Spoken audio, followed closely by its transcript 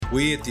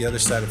We at the Other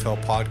Side of Hell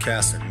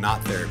podcast are not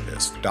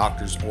therapists,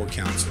 doctors, or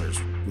counselors.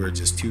 We're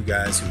just two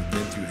guys who've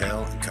been through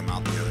hell and come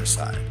out the other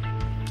side.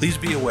 Please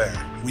be aware,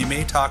 we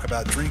may talk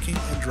about drinking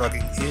and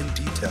drugging in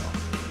detail.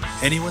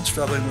 Anyone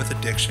struggling with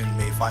addiction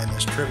may find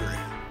this triggering.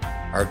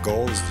 Our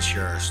goal is to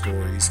share our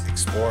stories,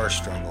 explore our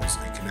struggles,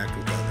 and connect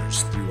with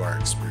others through our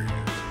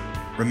experience.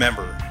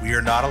 Remember, we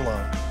are not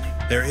alone.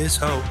 There is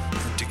hope,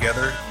 and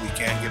together we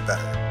can get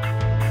better.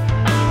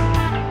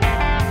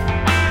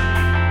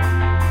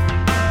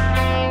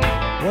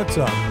 What's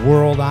up,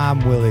 world? I'm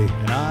Willie.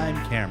 And I'm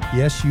Cameron.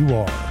 Yes, you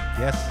are.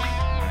 Yes,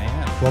 I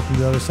am. Welcome to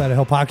the Other Side of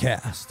Hell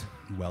podcast.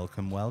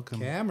 Welcome.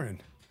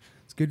 Cameron,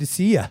 it's good to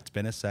see you. It's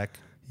been a sec.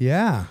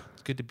 Yeah.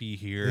 It's good to be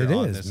here It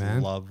on is, this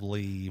man.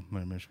 lovely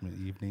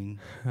evening.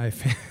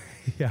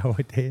 Yeah,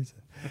 what day is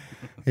it?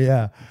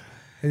 Yeah.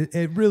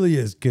 It really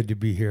is good to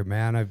be here,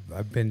 man.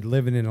 I've been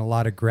living in a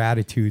lot of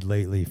gratitude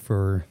lately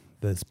for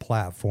this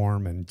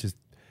platform and just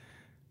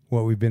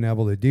what we've been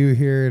able to do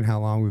here and how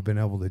long we've been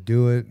able to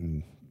do it,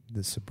 and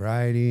the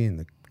sobriety and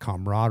the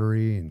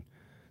camaraderie and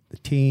the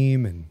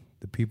team and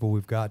the people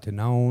we've got to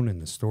know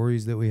and the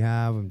stories that we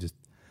have. I'm just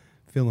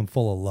feeling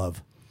full of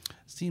love.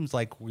 Seems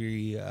like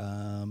we're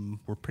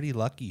pretty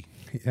lucky.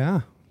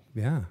 Yeah,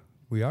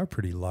 we are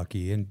pretty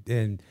lucky,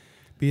 and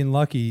being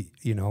lucky,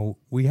 you know,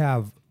 we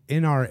have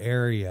in our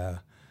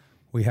area,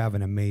 we have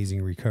an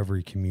amazing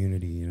recovery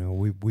community. You know,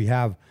 we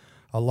have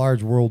a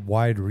large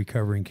worldwide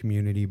recovering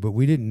community, but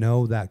we didn't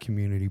know that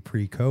community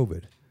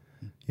pre-COVID.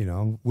 You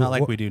know, Not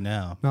like we do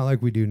now. Not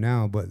like we do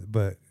now, but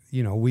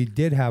you know, we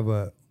did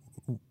have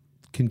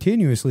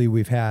continuously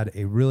we've had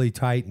a really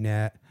tight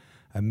net,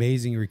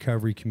 amazing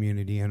recovery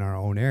community in our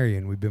own area,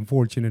 and we've been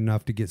fortunate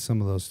enough to get some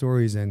of those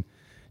stories. And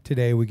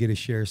today we get to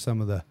share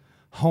some of the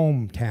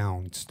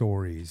hometown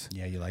stories.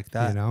 Yeah, you like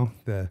that? You know,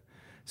 the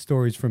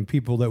stories from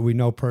people that we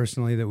know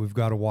personally that we've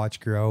got to watch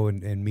grow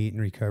and meet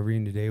in recovery.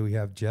 And today we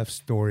have Jeff's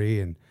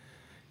story, and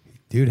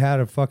dude had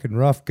a fucking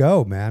rough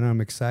go, man. I'm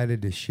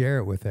excited to share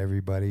it with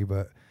everybody,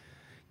 but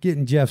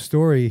getting Jeff's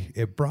story,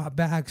 it brought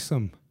back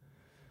some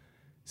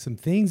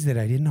things that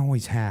I didn't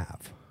always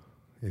have,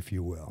 if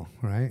you will,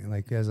 right?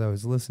 Like as I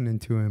was listening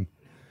to him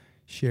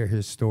share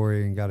his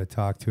story and got to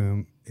talk to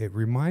him, it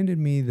reminded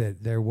me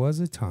that there was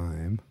a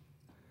time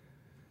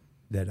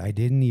that I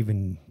didn't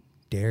even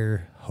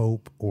dare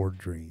hope or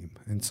dream.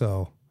 And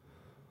so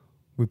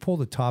we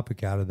pulled a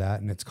topic out of that,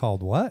 and it's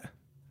called what?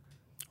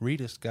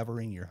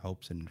 Rediscovering your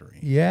hopes and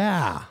dreams.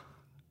 Yeah.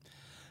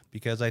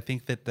 Because I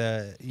think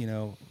that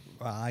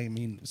I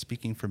mean,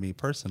 speaking for me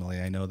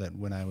personally, I know that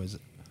when I was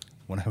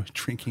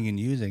drinking and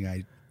using,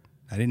 I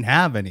didn't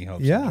have any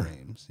hopes and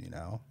dreams, you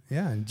know?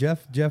 Yeah, and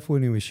Jeff,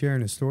 when he was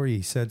sharing his story,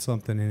 he said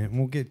something in it, and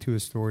we'll get to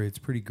his story. It's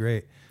pretty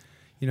great.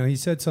 You know, he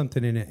said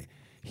something in it.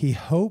 He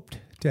hoped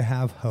to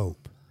have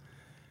hope.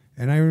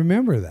 And I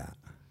remember that.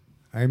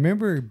 I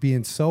remember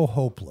being so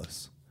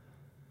hopeless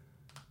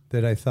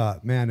that I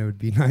thought, man, it would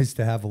be nice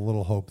to have a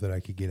little hope that I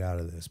could get out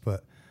of this.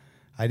 But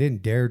I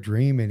didn't dare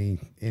dream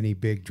any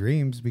big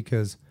dreams,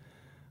 because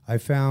I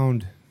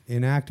found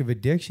in active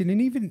addiction, and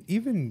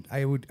even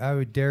I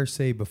would dare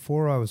say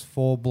before I was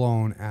full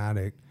blown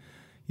addict,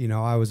 you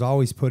know, I was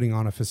always putting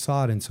on a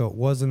facade, and so it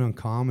wasn't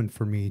uncommon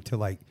for me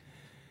to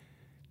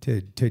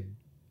to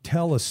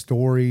tell a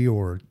story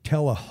or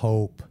tell a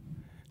hope,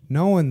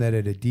 knowing that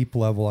at a deep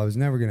level I was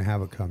never going to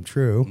have it come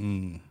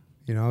true.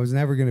 You know, I was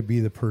never going to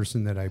be the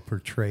person that I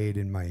portrayed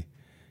in my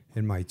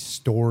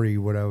story,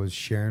 what I was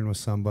sharing with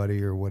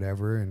somebody or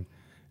whatever. And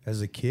as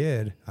a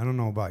kid, I don't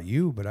know about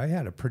you, but I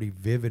had a pretty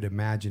vivid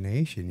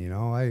imagination. You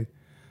know,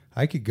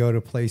 I could go to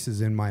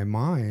places in my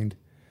mind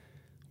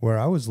where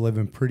I was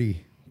living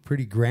pretty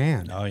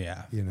grand. Oh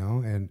yeah. You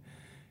know,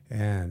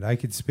 and I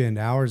could spend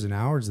hours and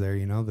hours there,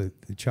 you know, the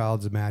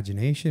child's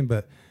imagination.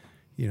 But,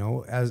 you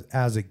know,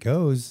 as it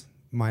goes,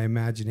 my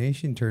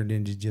imagination turned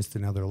into just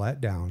another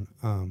letdown.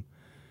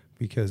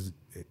 Because,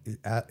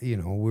 you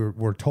know,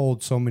 we're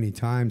told so many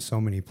times, so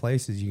many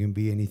places, you can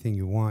be anything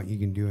you want, you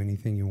can do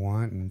anything you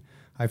want. And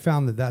I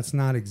found that that's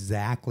not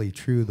exactly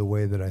true the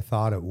way that I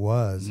thought it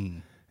was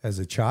as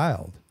a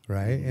child,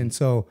 right? And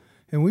so,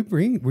 and we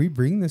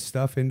bring this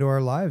stuff into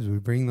our lives. We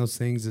bring those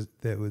things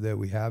that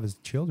we have as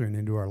children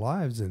into our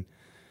lives and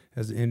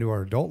into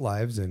our adult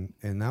lives. And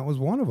that was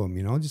one of them,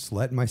 you know, just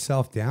letting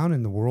myself down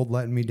and the world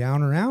letting me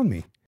down around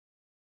me.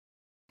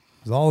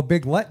 It was all a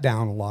big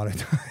letdown a lot of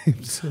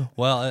times.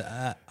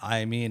 Well,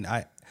 I mean,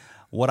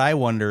 what I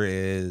wonder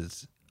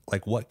is,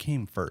 like, what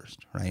came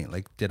first, right?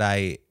 Like, did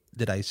I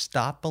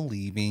stop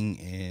believing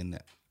in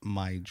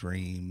my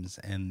dreams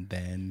and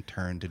then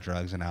turn to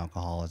drugs and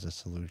alcohol as a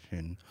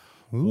solution?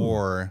 Ooh.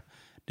 Or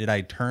did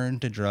I turn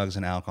to drugs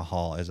and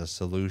alcohol as a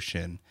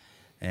solution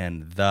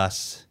and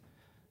thus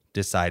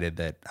decided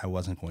that I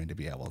wasn't going to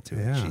be able to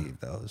achieve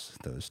those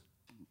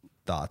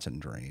thoughts and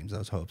dreams,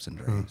 those hopes and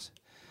dreams?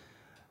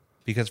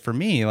 Because for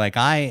me, like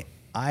I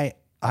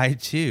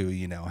too,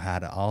 you know,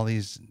 had all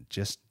these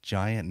just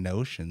giant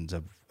notions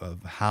of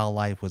how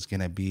life was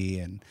going to be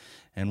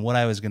and what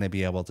I was going to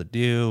be able to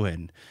do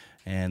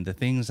and the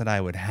things that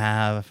I would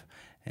have.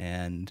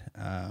 And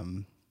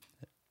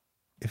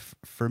if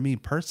for me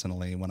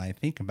personally, when I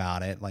think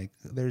about it, like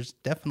there's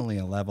definitely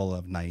a level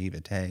of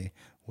naivete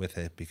with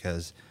it,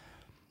 because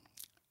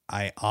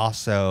I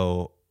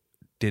also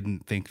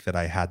didn't think that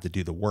I had to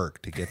do the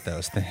work to get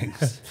those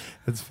things.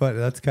 That's fun.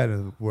 That's kind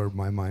of where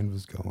my mind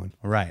was going.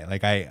 Right.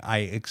 Like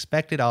I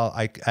expected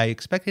I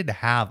expected to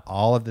have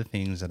all of the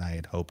things that I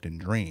had hoped and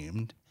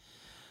dreamed,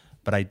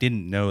 but I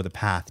didn't know the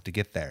path to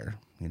get there,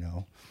 you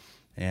know?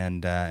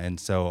 And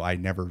so I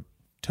never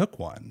took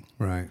one.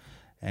 Right.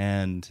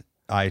 And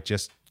I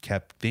just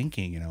kept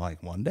thinking, you know,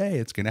 like one day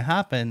it's going to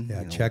happen. Yeah.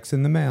 You know, Checks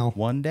in the mail.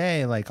 one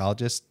day, like I'll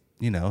just,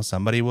 you know,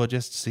 somebody will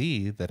just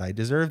see that I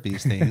deserve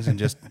these things and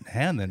just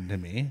hand them to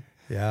me.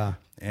 Yeah.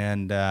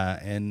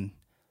 And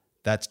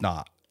that's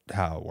not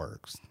how it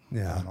works.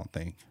 Yeah. I don't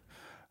think.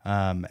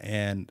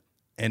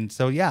 And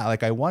so, yeah,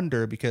 like I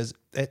wonder, because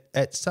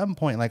at some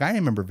point, like I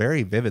remember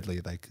very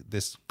vividly, like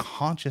this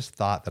conscious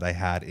thought that I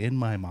had in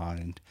my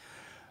mind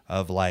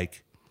of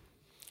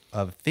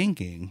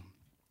thinking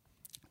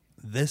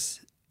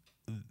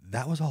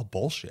that was all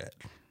bullshit.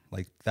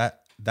 Like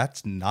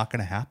that's not going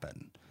to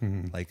happen.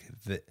 Mm-hmm.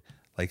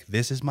 Like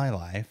this is my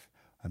life.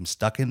 I'm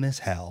stuck in this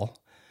hell,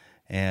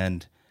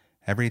 and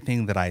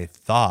everything that I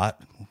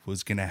thought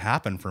was going to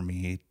happen for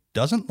me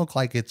doesn't look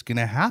like it's going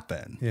to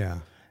happen. Yeah.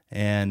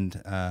 And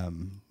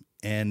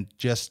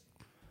just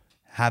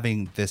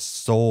having this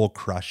soul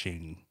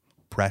crushing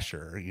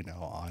pressure, you know,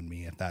 on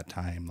me at that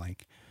time,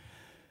 like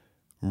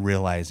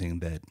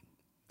realizing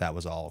that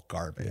was all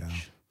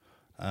garbage.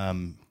 Yeah.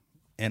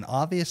 And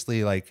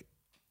obviously, like,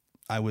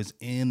 I was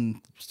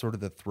in sort of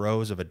the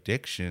throes of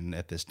addiction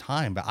at this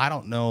time, but I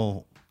don't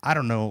know.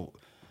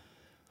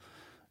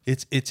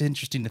 It's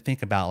interesting to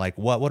think about, like,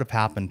 what would have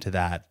happened to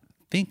that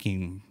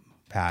thinking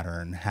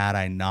pattern had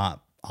I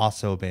not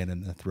also been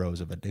in the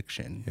throes of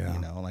addiction. Yeah. You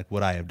know, like,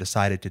 would I have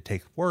decided to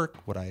take work?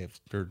 Would I have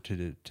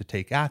to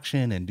take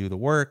action and do the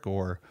work,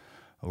 or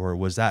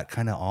was that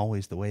kind of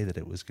always the way that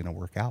it was going to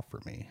work out for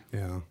me?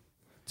 Yeah,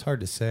 it's hard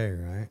to say,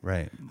 right?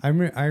 Right. I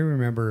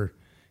remember,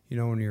 you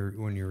know,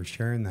 when you were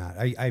sharing that,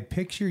 I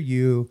picture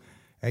you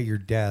at your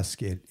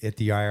desk at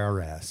the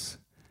IRS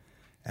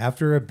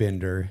after a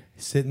bender,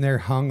 sitting there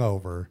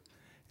hungover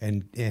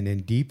and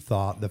in deep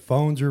thought. The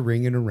phones are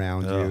ringing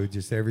around you,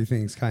 just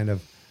everything's kind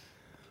of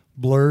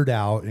blurred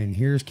out, and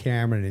here's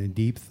Cameron in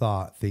deep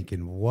thought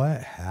thinking,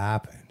 what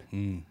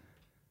happened?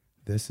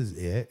 This is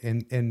it.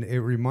 And it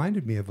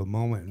reminded me of a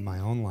moment in my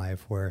own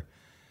life where,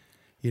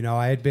 you know,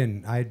 I'd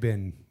been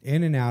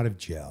in and out of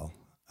jail.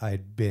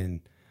 I'd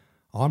been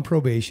on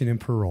probation and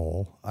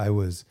parole. I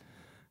was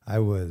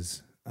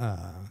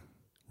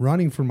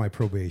running for my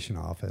probation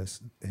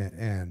office,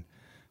 and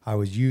I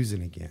was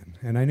using again.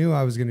 And I knew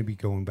I was going to be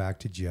going back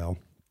to jail.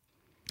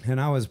 And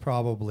I was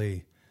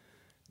probably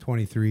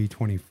 23,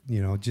 20,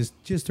 you know,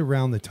 just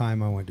around the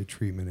time I went to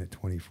treatment at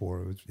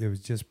 24. It was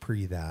just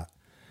pre that.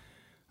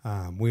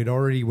 We had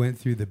already went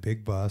through the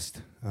big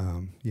bust,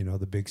 you know,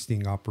 the big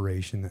sting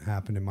operation that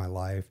happened in my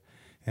life.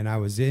 And I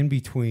was in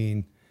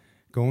between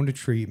going to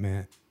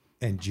treatment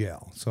and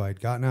jail. So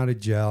I'd gotten out of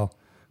jail,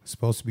 was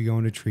supposed to be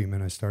going to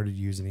treatment. I started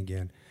using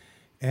again.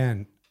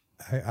 And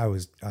I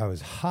was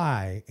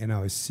high, and I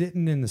was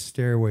sitting in the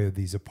stairway of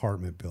these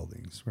apartment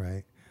buildings,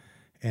 right?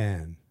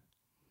 And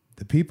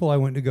the people I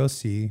went to go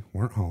see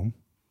weren't home.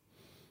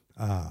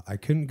 I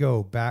couldn't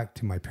go back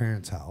to my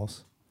parents'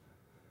 house.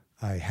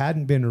 I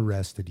hadn't been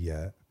arrested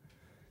yet.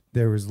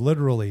 There was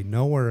literally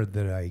nowhere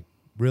that I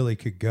really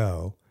could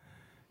go.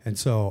 And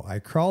so I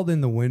crawled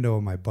in the window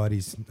of my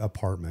buddy's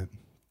apartment,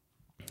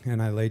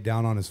 and I laid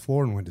down on his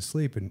floor and went to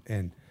sleep.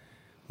 And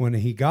when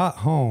he got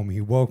home, he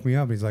woke me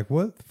up. He's like,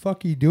 "What the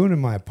fuck are you doing in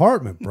my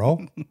apartment,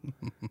 bro?"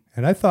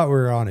 And I thought we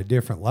were on a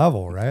different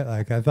level, right?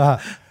 Like I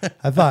thought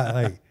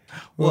like,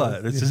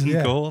 what? This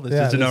isn't cool.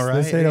 This isn't all right.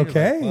 This ain't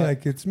okay.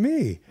 Like it's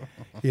me,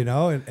 you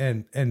know.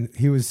 And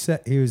he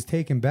was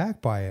taken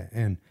back by it,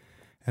 and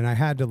I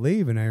had to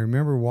leave. And I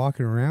remember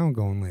walking around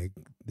going like,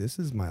 "This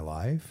is my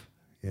life,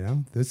 you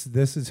know.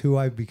 This is who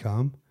I've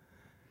become.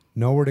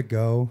 Nowhere to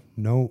go,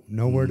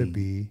 nowhere to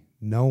be,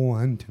 no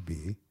one to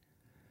be."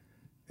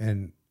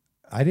 And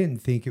I didn't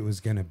think it was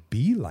going to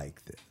be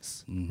like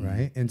this,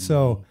 right? And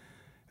so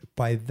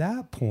by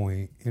that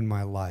point in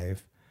my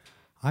life,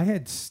 I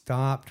had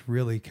stopped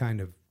really kind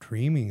of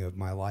dreaming of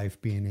my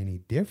life being any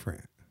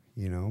different,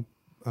 you know.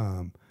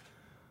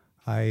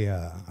 I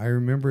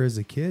remember as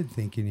a kid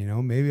thinking, you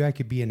know, maybe I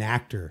could be an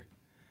actor.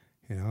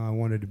 You know, I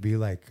wanted to be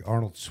like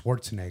Arnold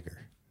Schwarzenegger.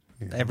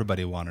 You know?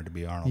 Everybody wanted to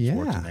be Arnold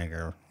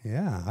Schwarzenegger.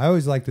 Yeah. I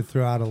always like to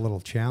throw out a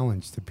little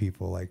challenge to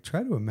people, like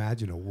try to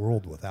imagine a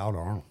world without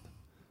Arnold.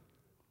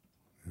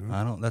 You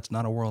know? That's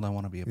not a world I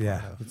want to be a part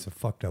of. Yeah, it's a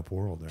fucked up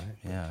world, right?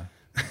 Yeah.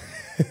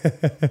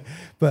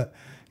 But,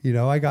 you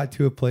know, I got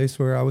to a place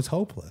where I was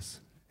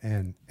hopeless.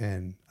 And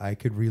I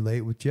could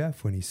relate with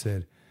Jeff when he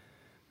said,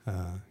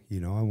 you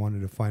know, I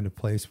wanted to find a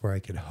place where I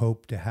could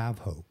hope to have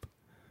hope,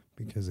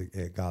 because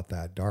it got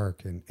that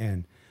dark.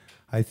 And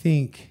I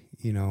think,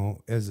 you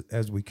know,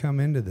 as we come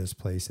into this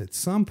place, at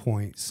some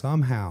point,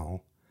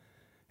 somehow,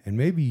 and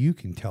maybe you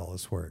can tell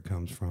us where it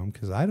comes from,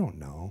 because I don't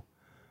know,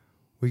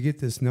 we get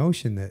this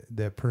notion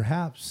that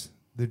perhaps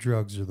the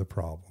drugs are the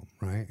problem,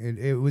 right?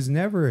 It was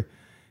never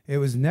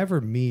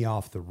me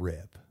off the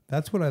rip.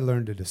 That's what I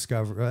learned to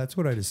discover. That's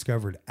what I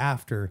discovered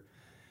after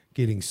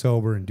getting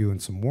sober and doing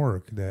some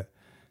work, that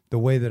the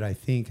way that I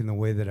think and the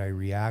way that I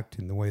react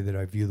and the way that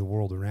I view the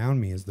world around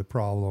me is the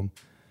problem.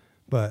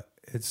 But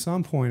at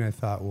some point I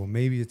thought, well,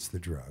 maybe it's the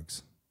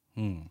drugs.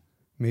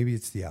 Maybe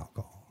it's the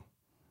alcohol.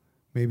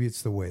 Maybe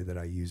it's the way that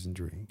I use and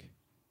drink,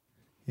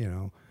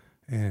 and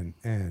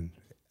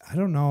I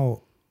don't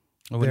know.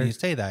 When you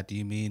say that, do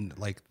you mean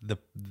like the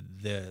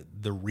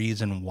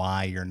reason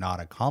why you're not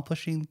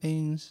accomplishing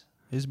things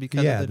is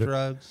because of the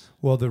drugs?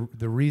 Well,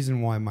 the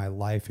reason why my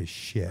life is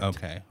shit.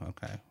 Okay,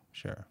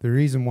 sure. The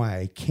reason why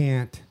I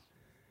can't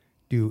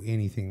do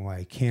anything, why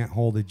I can't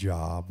hold a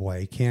job, why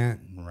I can't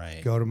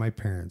go to my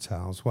parents'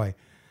 house, why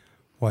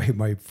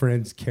my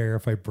friends care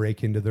if I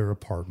break into their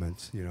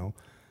apartments,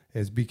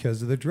 is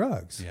because of the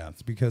drugs. Yeah.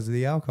 It's because of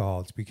the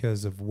alcohol. It's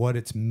because of what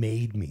it's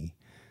made me.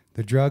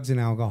 The drugs and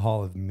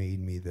alcohol have made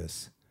me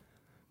this,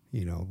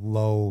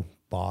 low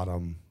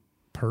bottom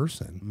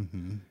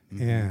person.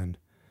 And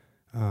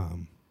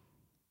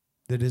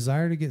the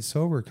desire to get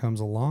sober comes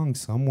along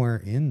somewhere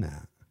in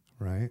that,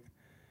 right?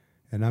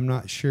 And I'm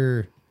not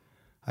sure.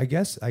 I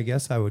guess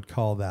I would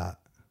call that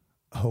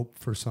hope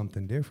for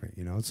something different,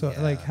 So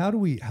like, how do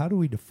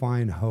we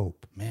define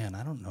hope? Man,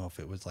 I don't know if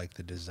it was like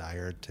the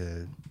desire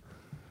to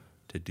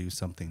do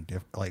something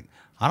different. Like,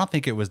 I don't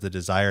think it was the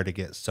desire to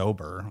get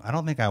sober. I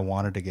don't think I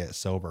wanted to get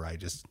sober. I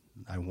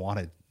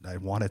wanted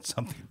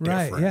something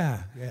different. Right.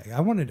 Yeah. I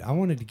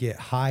wanted to get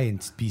high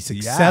and be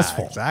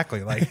successful. Yeah,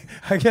 exactly. Like,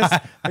 I guess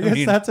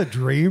that's a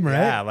dream, right?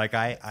 Yeah. Like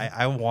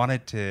I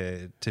wanted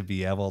to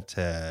be able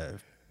to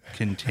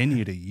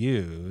continue to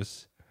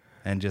use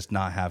and just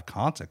not have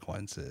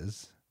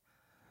consequences.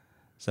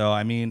 So,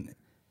 I mean,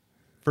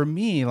 for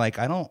me, like,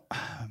 I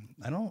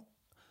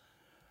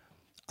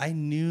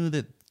knew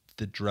that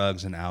the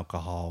drugs and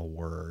alcohol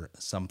were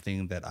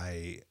something that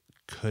I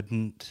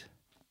couldn't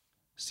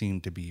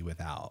seem to be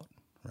without,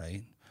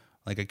 right?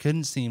 Like, I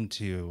couldn't seem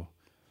to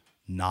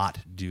not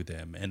do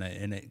them, and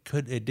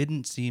it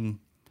didn't seem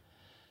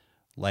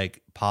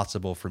like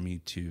possible for me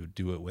to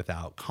do it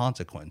without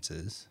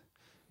consequences.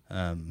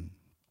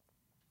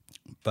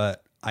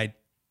 But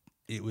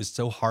it was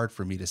so hard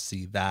for me to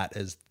see that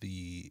as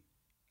the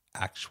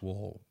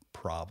actual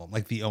problem,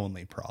 like the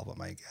only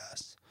problem, I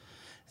guess.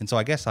 And so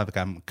I guess I'm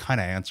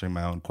kind of answering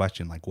my own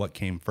question, like what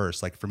came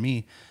first? Like for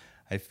me,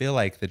 I feel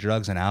like the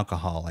drugs and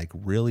alcohol like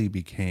really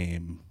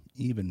became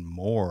even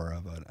more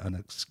of an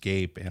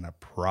escape and a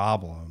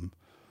problem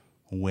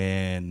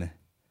when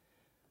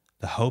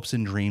the hopes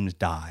and dreams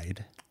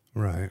died.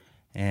 Right.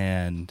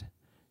 And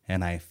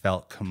I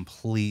felt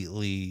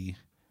completely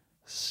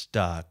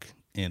stuck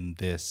in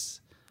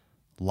this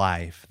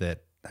life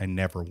that I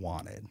never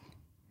wanted.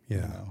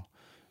 Yeah.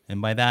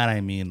 And by that,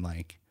 I mean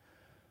like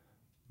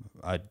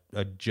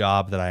a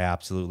job that I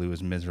absolutely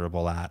was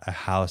miserable at, a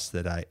house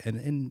that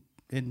and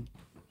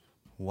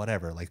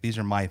whatever, like these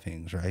are my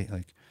things, right?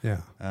 Like,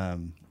 yeah.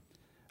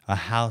 A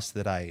house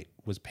that I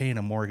was paying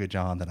a mortgage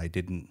on that I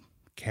didn't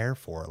care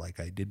for. Like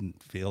I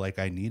didn't feel like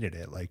I needed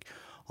it. Like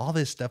all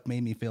this stuff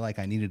made me feel like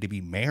I needed to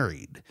be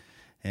married.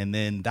 And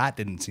then that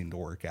didn't seem to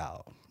work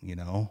out,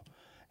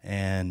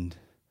 And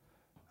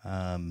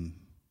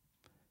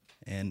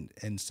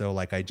so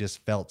like I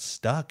just felt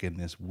stuck in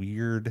this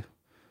weird,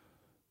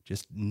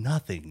 just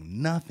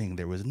nothing.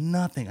 There was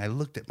nothing. I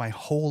looked at my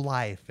whole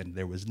life and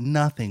there was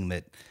nothing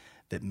that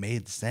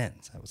made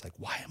sense. I was like,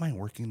 why am I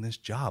working this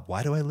job?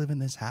 Why do I live in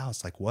this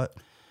house? Like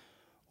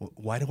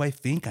why do I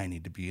think I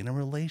need to be in a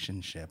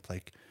relationship?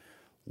 Like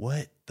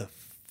what the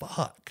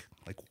fuck?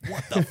 Like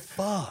what the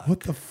fuck?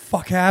 What the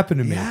fuck happened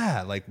to me?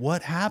 Yeah, like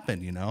what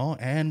happened,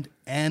 And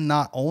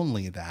not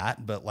only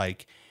that, but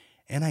like,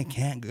 and I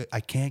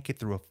can't get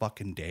through a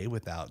fucking day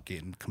without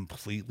getting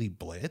completely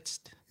blitzed.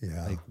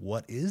 Yeah. Like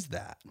what is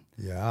that?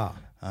 Yeah.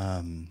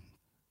 And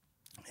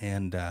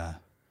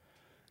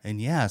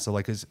yeah, so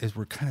like as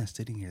we're kind of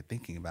sitting here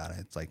thinking about it,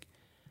 it's like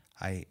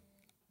I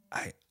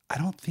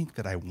don't think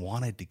that I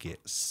wanted to get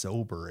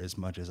sober as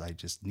much as I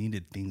just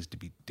needed things to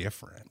be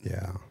different.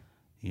 Yeah.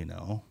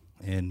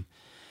 And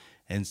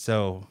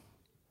so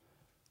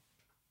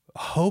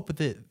hope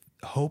that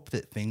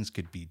things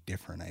could be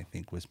different, I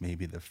think was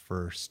maybe the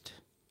first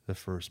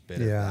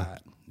bit of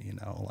that,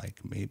 like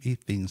maybe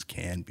things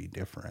can be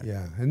different.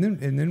 Yeah. And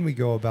then we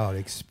go about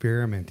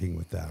experimenting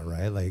with that,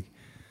 right? Like,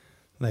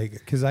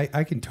 cause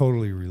I can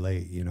totally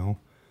relate,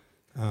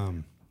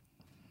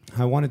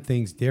 I wanted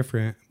things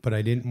different, but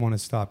I didn't want to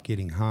stop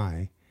getting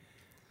high.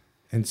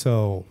 And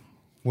so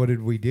what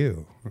did we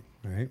do?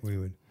 Right. We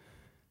would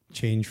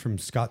change from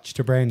scotch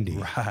to brandy.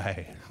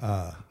 Right.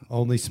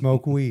 Only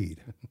smoke weed.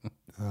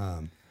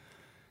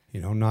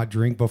 Not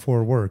drink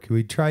before work.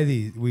 We'd try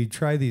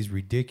these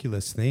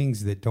ridiculous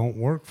things that don't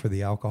work for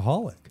the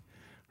alcoholic,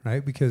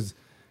 right? Because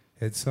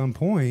at some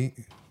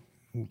point,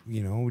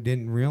 we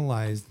didn't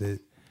realize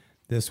that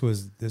this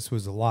was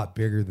a lot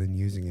bigger than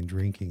using and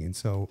drinking. And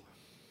so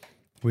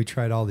we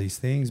tried all these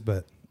things,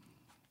 but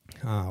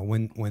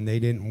when they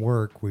didn't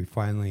work, we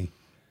finally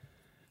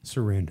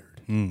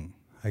surrendered.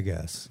 I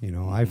guess, you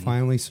know, I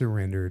finally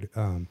surrendered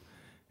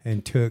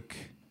and took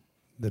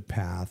the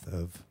path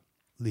of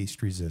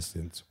least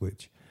resistance,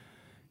 which,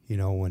 you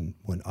know,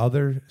 when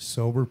other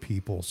sober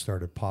people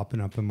started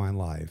popping up in my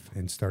life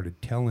and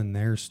started telling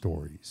their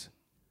stories,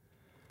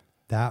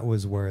 that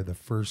was where the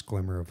first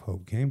glimmer of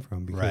hope came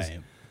from, because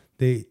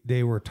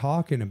they were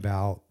talking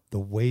about the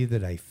way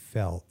that I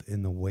felt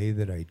and the way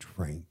that I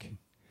drank,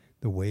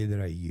 the way that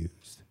I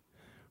used,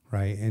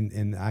 right?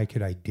 And I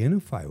could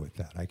identify with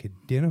that. I could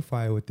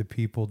identify with the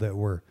people that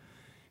were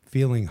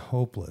feeling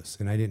hopeless,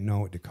 and I didn't know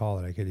what to call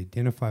it. I could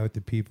identify with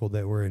the people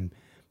that were in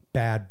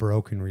bad,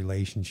 broken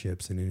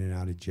relationships and in and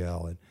out of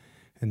jail.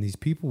 And these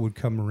people would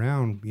come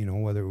around, you know,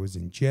 whether it was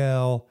in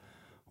jail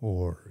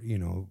or, you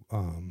know,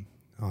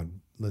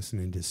 on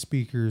listening to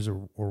speakers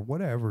or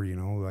whatever, you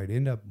know, I'd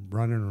end up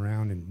running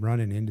around and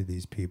running into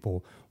these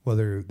people,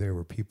 whether they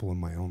were people in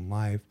my own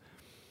life,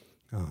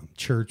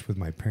 church with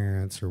my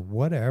parents or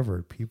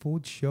whatever. People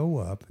would show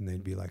up and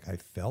they'd be like, I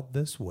felt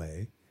this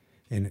way,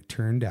 and it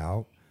turned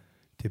out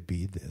to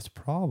be this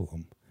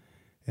problem.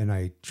 And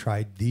I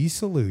tried these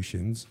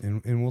solutions,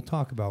 and we'll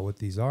talk about what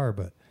these are,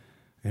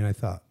 and I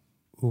thought,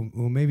 well,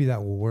 maybe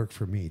that will work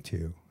for me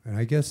too. And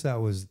I guess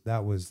that was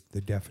the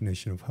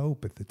definition of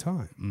hope at the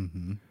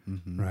time,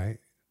 right?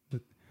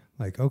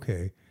 Like,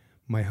 okay,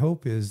 my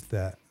hope is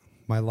that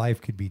my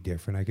life could be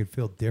different. I could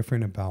feel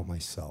different about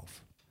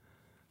myself.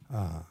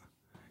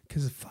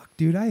 Because fuck,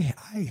 dude, I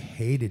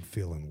hated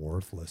feeling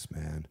worthless,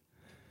 man.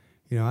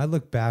 You know, I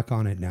look back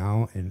on it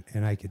now, and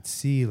I could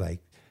see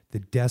like the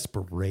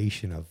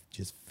desperation of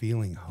just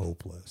feeling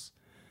hopeless.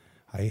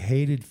 I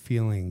hated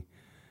feeling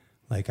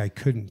like I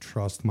couldn't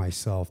trust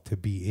myself to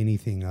be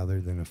anything other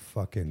than a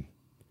fucking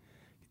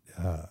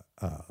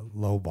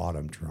low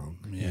bottom drunk.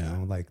 You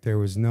know, like there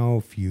was no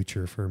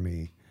future for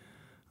me.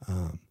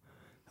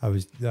 I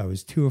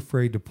was too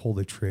afraid to pull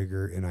the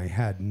trigger, and I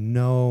had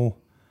no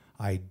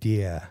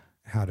idea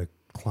how to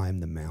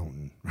climb the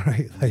mountain.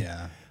 Right?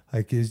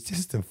 Like it's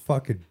just a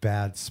fucking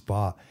bad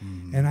spot.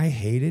 And I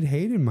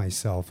hated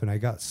myself, and I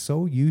got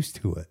so used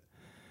to it.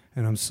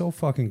 And I'm so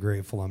fucking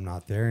grateful I'm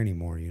not there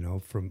anymore, you know,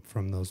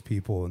 from those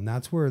people. And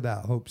that's where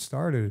that hope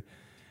started.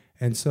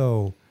 And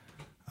so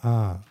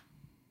I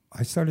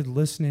started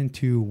listening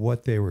to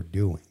what they were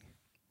doing.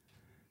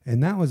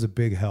 And that was a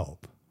big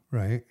help,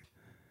 right?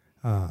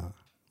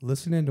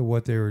 Listening to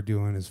what they were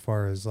doing as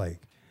far as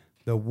like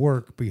the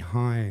work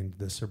behind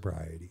the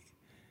sobriety.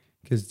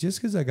 Because just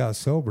because I got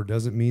sober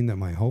doesn't mean that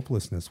my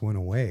hopelessness went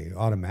away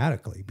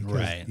automatically.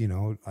 Because, you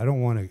know, I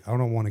don't want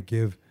to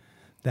give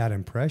that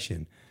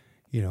impression.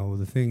 You know,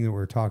 the thing that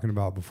we're talking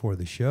about before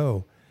the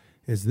show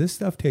is this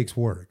stuff takes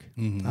work.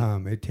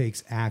 It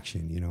takes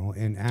action, you know,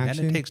 and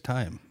action. And it takes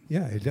time.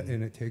 Yeah,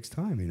 and it takes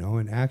time, you know,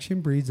 and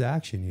action breeds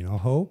action, you know,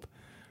 hope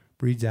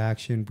breeds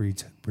action,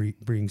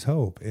 brings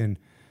hope. And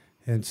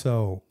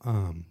so,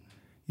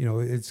 you know,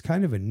 it's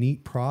kind of a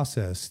neat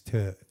process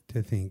to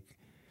think,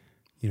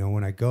 you know,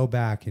 when I go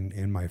back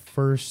and my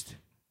first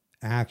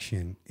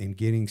action in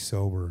getting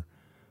sober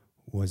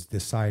was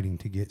deciding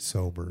to get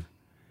sober,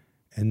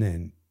 and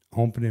then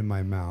opening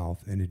my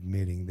mouth and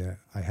admitting that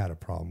I had a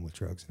problem with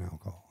drugs and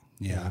alcohol.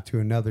 Yeah. You know, to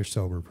another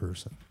sober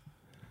person.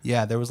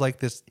 Yeah, there was like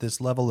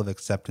this level of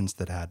acceptance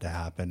that had to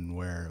happen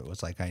where it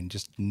was like I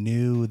just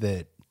knew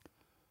that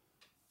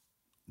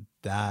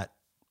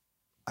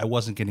I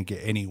wasn't going to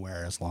get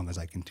anywhere as long as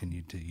I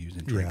continued to use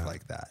and drink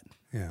like that.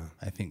 Yeah.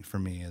 I think for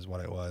me is what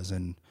it was.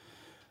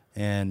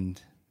 And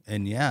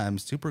yeah, I'm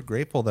super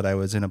grateful that I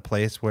was in a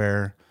place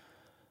where,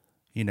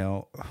 you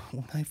know,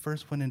 when I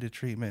first went into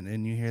treatment,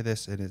 and you hear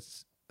this, and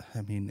it's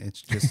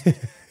just,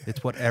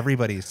 it's what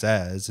everybody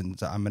says. And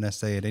so I'm going to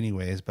say it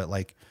anyways, but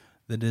like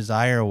the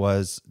desire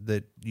was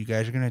that you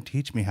guys are going to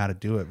teach me how to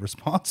do it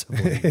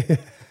responsibly,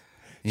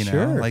 you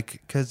know,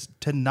 like, cause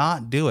to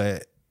not do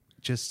it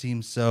just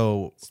seems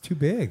so, it's too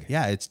big.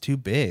 Yeah. It's too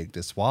big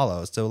to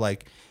swallow. So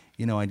like,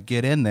 you know, I'd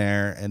get in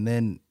there and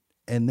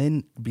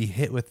then be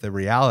hit with the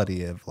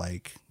reality of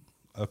like,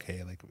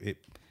 okay, like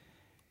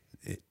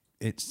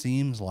it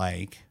seems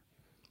like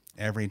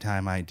every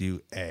time I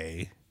do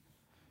A,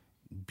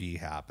 B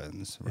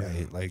happens, right?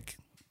 Yeah. Like,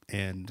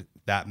 and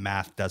that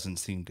math doesn't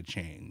seem to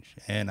change.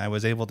 And I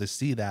was able to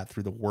see that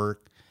through the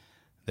work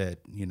that,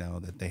 you know,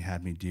 that they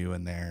had me do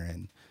in there,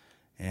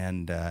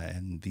 and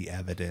the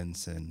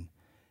evidence and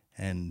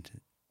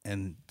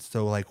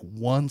so like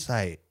once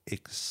I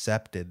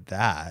accepted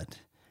that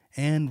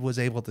and was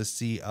able to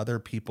see other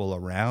people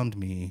around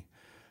me,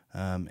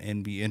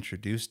 and be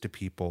introduced to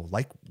people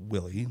like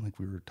Willie, like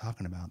we were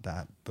talking about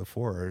that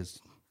before,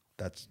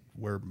 that's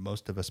where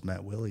most of us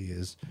met Willie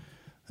is.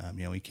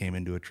 You know, he came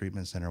into a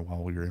treatment center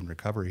while we were in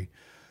recovery.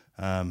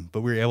 But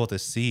we were able to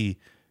see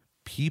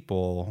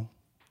people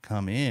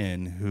come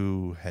in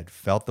who had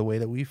felt the way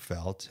that we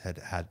felt,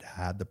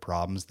 had the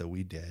problems that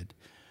we did,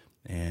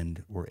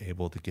 and were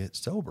able to get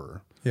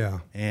sober. Yeah.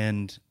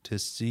 And to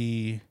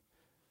see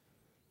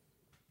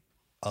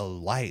a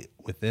light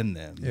within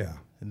them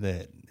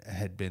that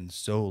had been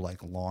so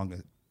like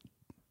long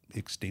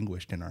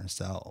extinguished in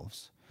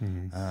ourselves.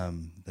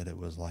 That it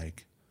was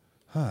like,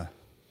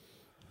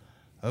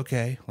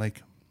 okay,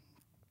 like,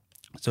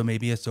 so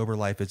maybe a sober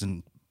life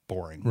isn't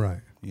boring,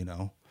 Right. you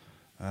know?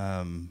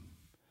 And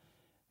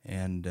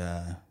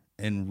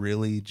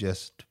really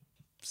just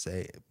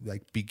say,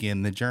 like,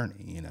 begin the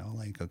journey, you know,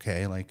 like,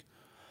 okay, like,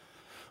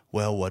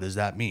 well, what does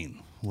that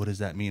mean? What does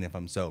that mean if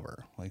I'm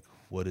sober? Like,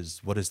 what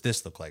does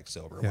this look like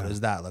sober? Yeah. What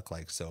does that look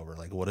like sober?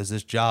 Like, what does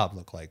this job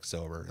look like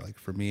sober? Like,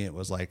 for me, it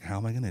was like, how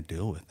am I going to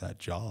deal with that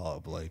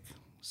job? Like,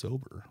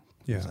 sober.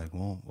 Yeah. It's like,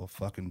 well,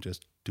 fucking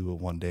just do it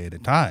one day at a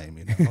time,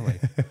 you know,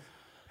 like,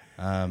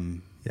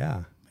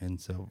 Yeah.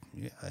 and so,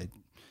 yeah,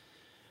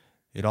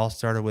 it all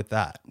started with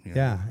that. You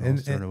know? Yeah. It all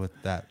started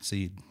with that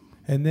seed.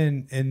 And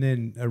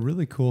then a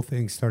really cool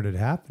thing started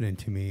happening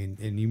to me,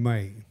 and you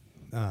might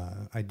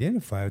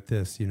identify with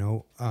this. You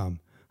know,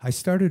 I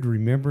started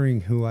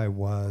remembering who I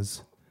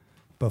was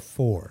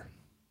before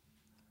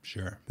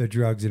Sure. the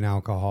drugs and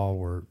alcohol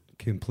were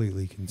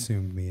completely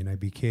consumed me, and I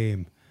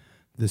became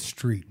the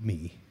street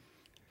me.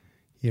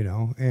 You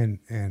know, and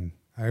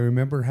I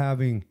remember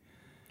having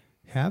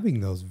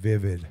those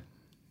vivid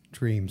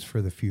dreams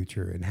for the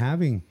future, and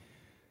having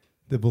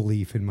the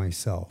belief in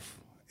myself,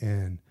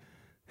 and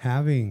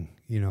having,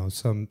 you know,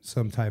 some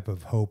type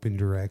of hope and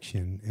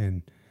direction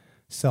and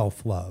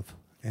self-love.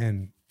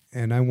 And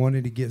I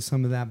wanted to get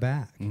some of that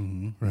back.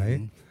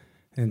 Right.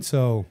 And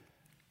so,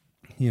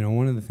 you know,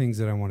 one of the things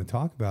that I want to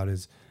talk about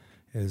is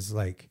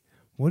like,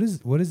 what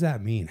does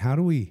that mean? How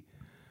do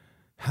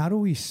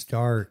we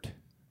start,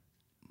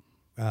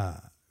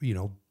 you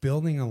know,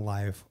 building a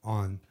life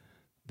on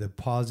the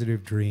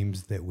positive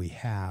dreams that we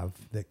have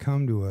that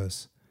come to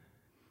us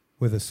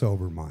with a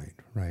sober mind,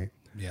 right?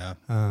 Yeah.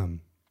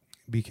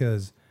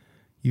 Because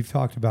you've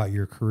talked about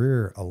your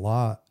career a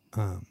lot.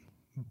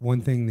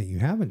 One thing that you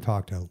haven't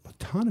talked a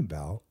ton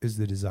about is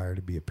the desire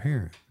to be a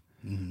parent,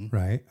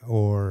 right?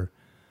 Or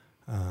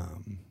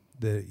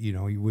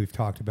we've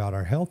talked about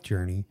our health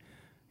journey,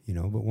 you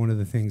know, but one of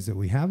the things that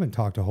we haven't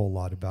talked a whole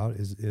lot about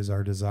is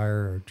our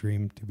desire or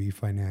dream to be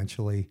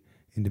financially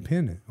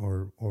independent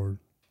or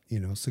you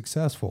know,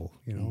 successful,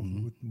 you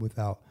know,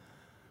 without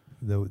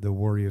the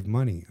worry of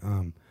money.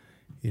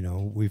 You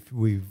know,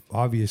 we've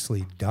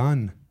obviously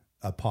done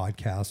a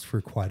podcast for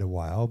quite a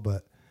while,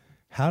 but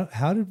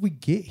how did we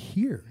get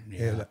here?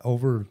 Yeah.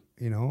 Over,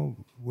 you know,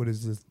 what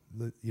is this?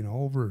 You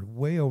know,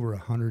 way over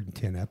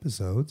 110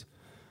 episodes.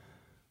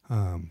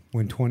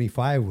 When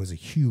 25 was a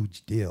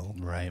huge deal,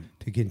 Right.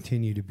 to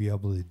continue to be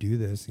able to do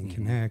this and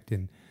connect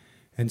and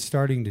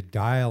starting to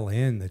dial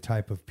in the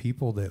type of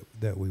people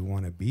that we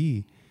want to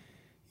be.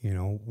 You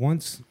know,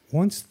 once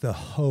the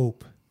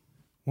hope,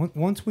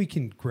 once we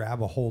can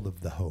grab a hold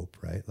of the hope,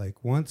 right?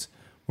 Like once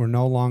we're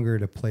no longer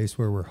at a place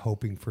where we're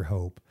hoping for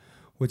hope,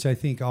 which I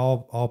think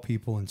all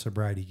people in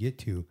sobriety get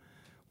to,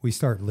 we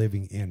start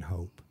living in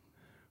hope,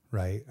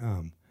 right?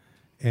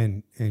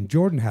 And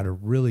Jordan had a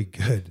really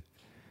good,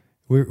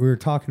 we were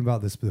talking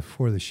about this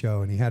before the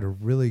show, and he had a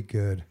really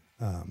good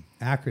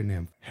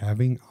acronym: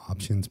 having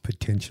options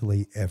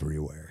potentially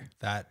everywhere.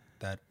 That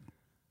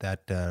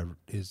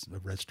is a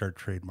registered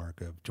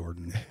trademark of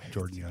Jordan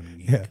Young.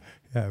 Yeah,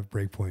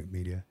 Breakpoint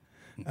Media.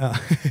 In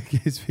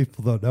case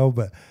people don't know,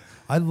 but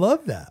I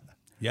love that.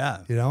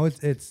 Yeah. You know,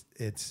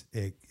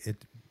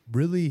 it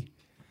really,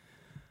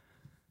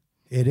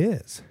 it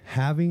is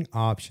having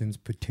options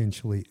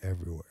potentially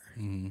everywhere.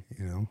 You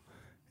know,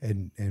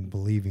 and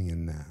believing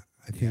in that.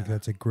 I think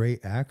that's a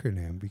great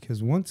acronym,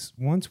 because once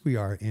we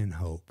are in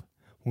hope,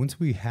 once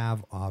we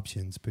have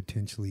options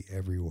potentially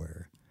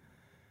everywhere,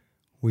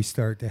 we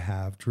start to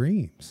have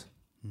dreams,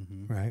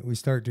 right? We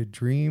start to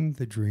dream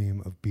the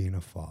dream of being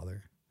a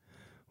father.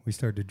 We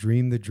start to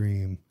dream the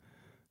dream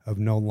of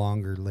no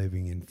longer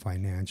living in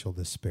financial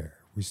despair.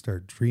 We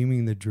start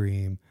dreaming the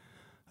dream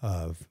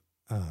of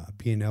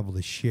being able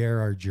to share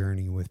our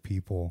journey with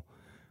people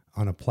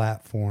on a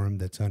platform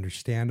that's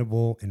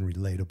understandable and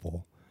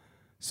relatable,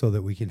 so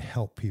that we can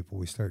help people.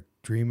 We start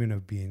dreaming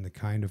of being the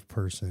kind of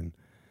person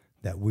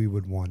that we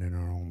would want in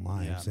our own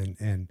lives.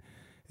 Yeah.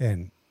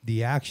 And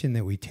the action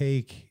that we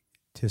take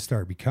to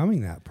start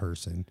becoming that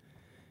person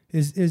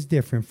is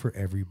different for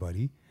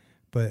everybody,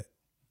 but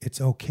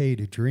it's okay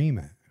to dream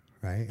it,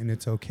 right? And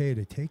it's okay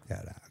to take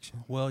that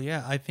action. Well,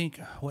 yeah, I think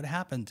what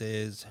happens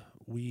is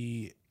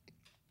we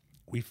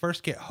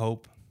first get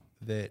hope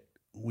that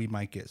we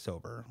might get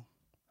sober,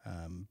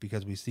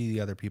 because we see the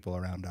other people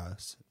around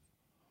us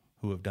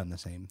who have done the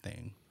same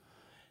thing.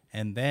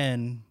 And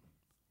then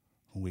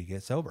we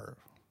get sober.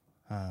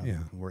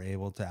 We're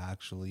able to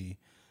actually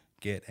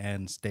get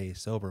and stay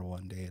sober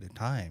one day at a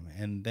time.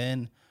 And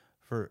then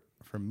for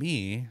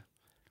me,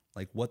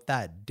 like what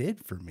that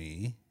did for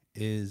me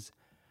is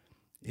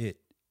it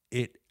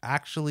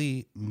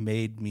actually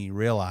made me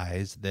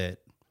realize that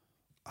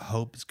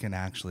hopes can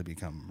actually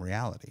become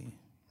reality,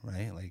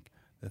 right? Like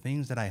the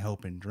things that I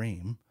hope and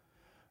dream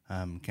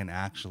can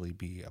actually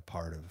be a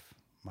part of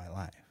my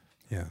life.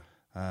 Yeah.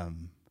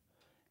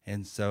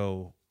 And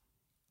so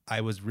I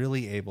was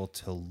really able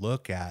to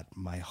look at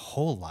my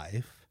whole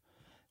life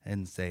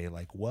and say,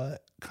 like,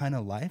 what kind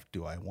of life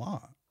do I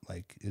want?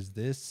 Like, is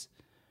this,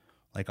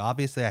 like,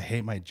 obviously I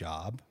hate my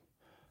job.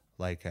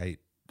 Like,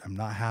 I'm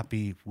not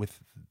happy with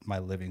my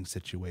living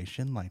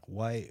situation. Like,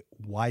 why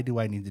do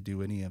I need to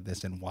do any of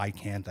this? And why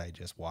can't I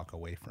just walk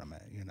away from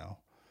it, you know?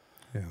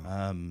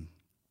 Yeah.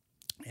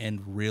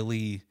 And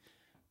really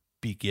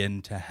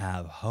begin to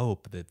have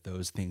hope that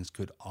those things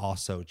could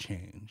also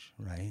change,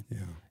 right? Yeah.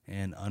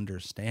 And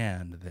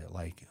understand that,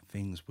 like,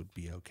 things would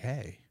be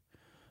okay.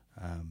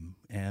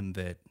 And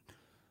that,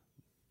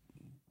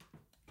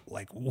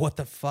 like, what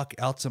the fuck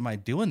else am I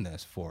doing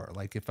this for?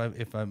 Like, if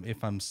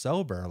I'm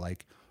sober,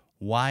 like,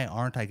 why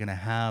aren't I going to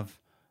have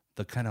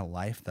the kind of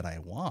life that I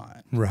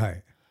want?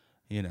 Right.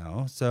 You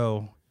know?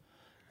 So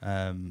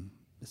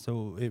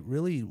it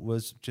really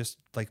was just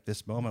like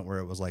this moment where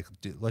it was like,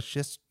 dude, let's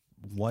just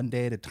one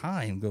day at a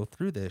time go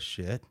through this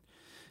shit.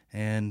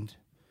 And,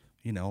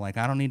 you know, like,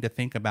 I don't need to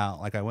think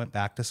about, like, I went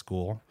back to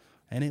school,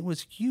 and it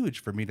was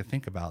huge for me to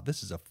think about,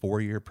 this is a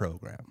 4-year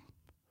program.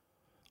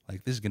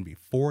 Like, this is going to be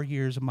 4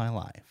 years of my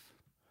life.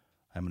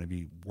 I'm going to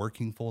be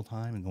working full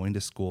time and going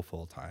to school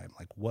full time.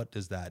 Like, what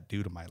does that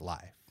do to my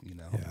life? You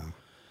know? Yeah.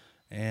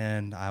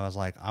 And I was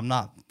like, I'm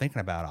not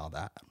thinking about all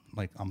that.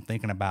 Like, I'm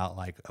thinking about,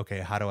 like, okay,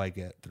 how do I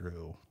get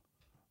through,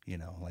 you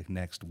know, like,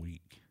 next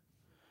week?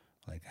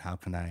 Like, how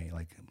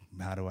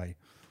do I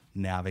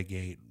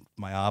navigate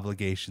my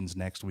obligations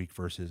next week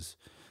versus,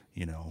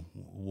 you know,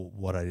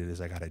 what it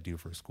is I got to do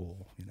for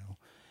school, you know?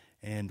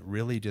 And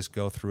really just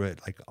go through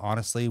it. Like,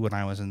 honestly, when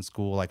I was in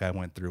school, like, I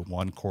went through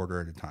one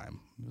quarter at a time.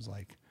 It was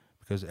like,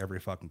 because every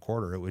fucking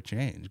quarter it would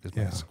change, because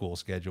my school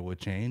schedule would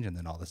change. And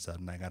then all of a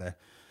sudden I got to,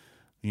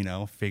 you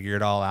know, figure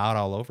it all out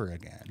all over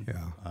again.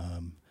 Yeah.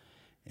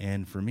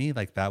 And for me,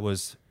 like, that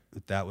was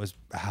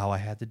how I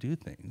had to do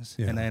things.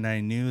 Yeah. And I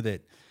knew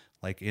that,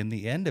 like, in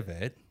the end of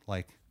it,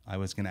 like, I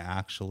was going to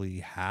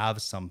actually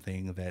have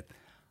something that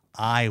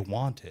I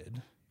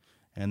wanted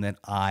and that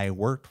I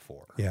worked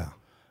for. Yeah.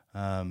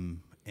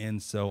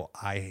 And so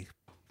I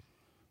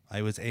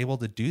was able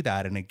to do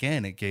that. And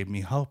again, it gave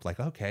me hope. Like,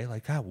 okay,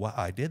 like, God, what,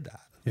 I did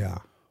that. Yeah.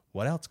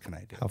 What else can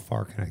I do? How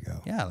far can I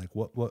go? Yeah. Like,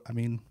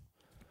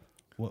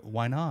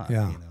 why not?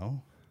 Yeah. You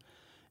know?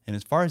 And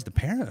as far as the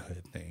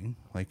parenthood thing,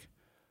 like,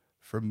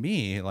 for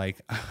me,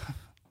 like,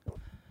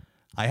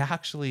 I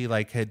actually,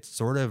 like, had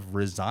sort of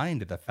resigned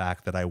to the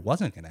fact that I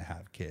wasn't going to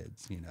have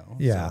kids, you know?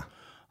 Yeah. So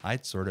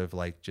I'd sort of,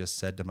 like, just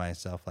said to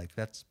myself, like,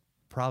 that's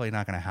probably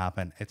not going to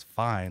happen. It's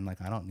fine.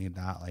 Like, I don't need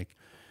that. Like,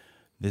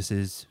 this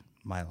is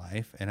my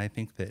life. And I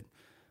think that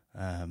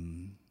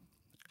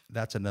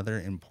that's another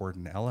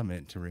important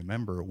element to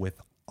remember with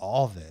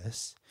all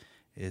this,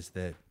 is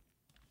that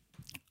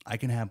I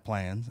can have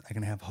plans, I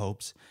can have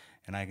hopes,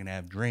 and I can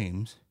have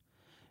dreams.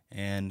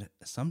 And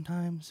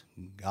sometimes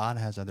God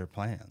has other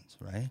plans,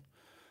 right?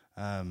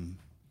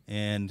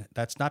 And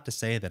that's not to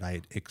say that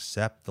I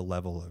accept the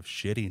level of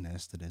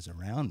shittiness that is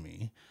around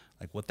me.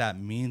 Like, what that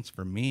means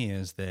for me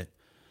is that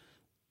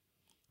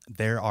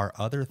there are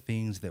other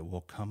things that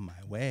will come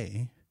my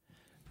way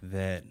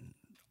that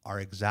are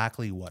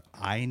exactly what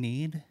I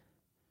need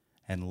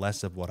and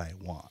less of what I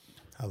want.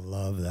 I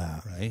love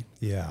that. Right?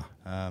 Yeah.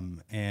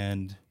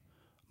 And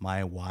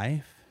my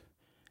wife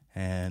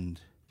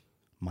and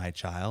my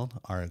child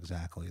are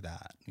exactly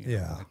that. You know?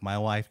 Yeah. Like, my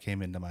wife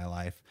came into my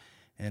life,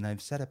 and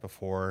I've said it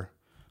before,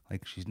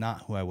 like, she's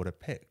not who I would have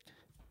picked,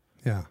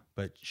 Yeah.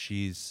 but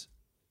she's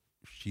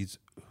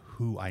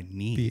who I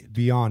need.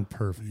 Beyond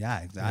perfect.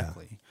 Yeah,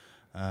 exactly.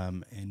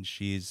 And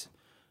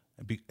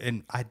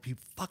and I'd be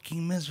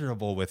fucking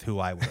miserable with who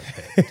I would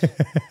have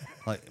picked.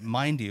 Like,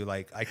 mind you,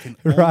 like, I can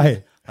only,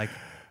 Right. like,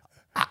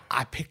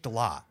 I picked a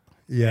lot.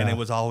 Yeah. And it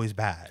was always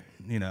bad,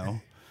 you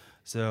know?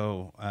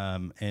 So,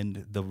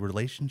 and the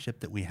relationship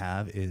that we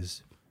have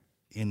is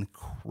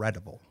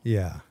incredible.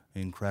 Yeah.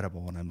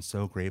 Incredible. And I'm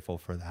so grateful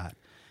for that.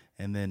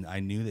 And then I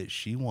knew that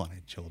she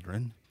wanted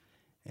children.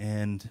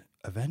 And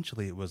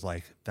eventually it was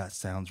like, that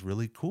sounds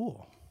really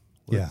cool.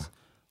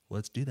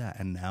 Let's do that.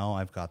 And now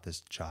I've got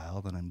this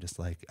child, and I'm just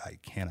like, I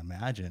can't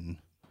imagine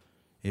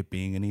it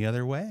being any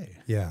other way.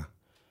 Yeah.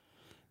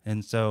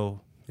 And so,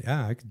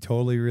 yeah, I could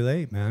totally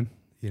relate, man.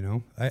 You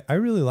know, I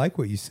really like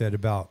what you said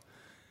about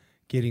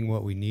getting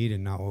what we need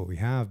and not what we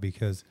have,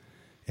 because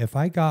if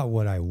I got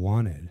what I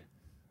wanted,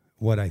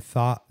 what I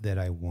thought that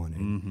I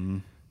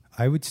wanted,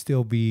 I would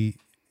still be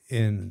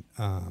in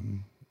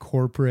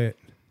corporate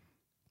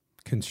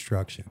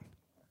construction,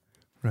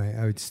 right?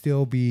 I would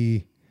still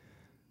be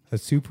a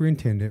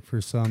superintendent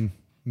for some,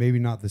 maybe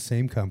not the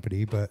same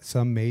company, but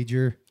some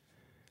major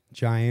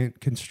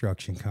giant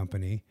construction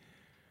company,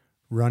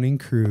 running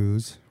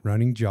crews,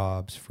 running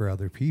jobs for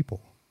other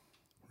people,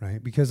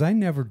 right? Because I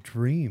never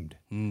dreamed,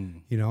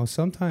 you know,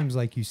 sometimes,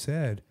 like you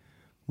said,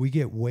 we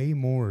get way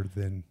more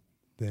than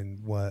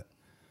what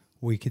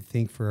we could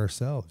think for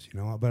ourselves, you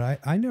know,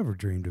 but I never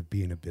dreamed of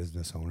being a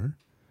business owner.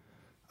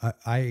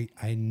 I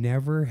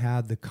never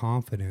had the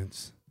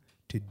confidence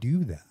to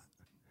do that.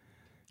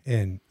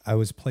 And I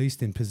was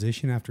placed in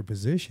position after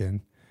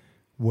position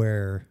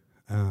where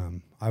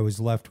I was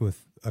left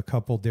with a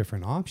couple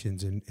different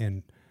options,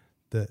 and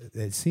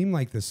it seemed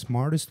like the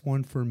smartest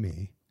one for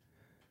me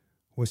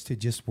was to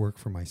just work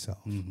for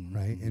myself,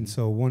 right? And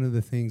so one of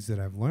the things that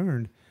I've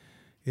learned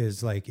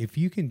is like, if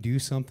you can do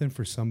something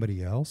for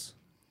somebody else,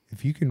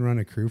 if you can run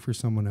a crew for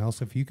someone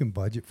else, if you can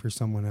budget for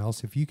someone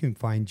else, if you can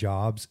find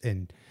jobs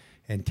and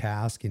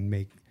task and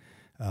make,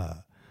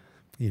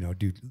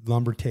 do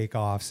lumber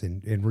takeoffs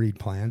and read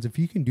plans, if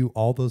you can do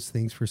all those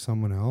things for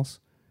someone else,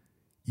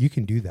 you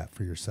can do that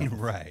for yourself.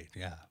 Right.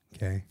 Yeah.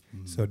 Okay.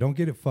 So don't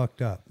get it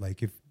fucked up.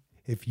 Like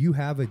if you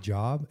have a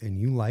job and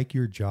you like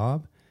your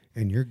job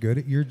and you're good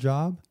at your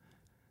job,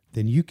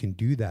 then you can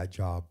do that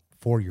job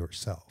for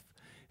yourself.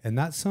 And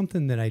that's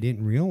something that I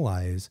didn't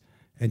realize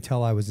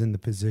until I was in the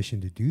position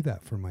to do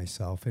that for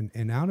myself.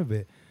 And out of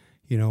it,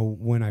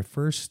 when I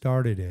first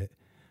started it,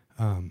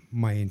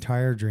 my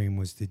entire dream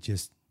was to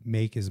just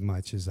make as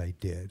much as I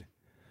did,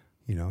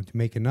 to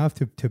make enough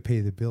to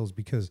pay the bills,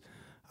 because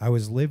I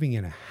was living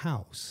in a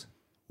house,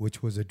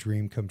 which was a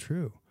dream come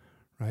true,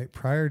 right?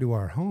 Prior to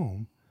our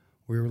home,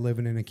 we were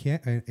living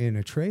in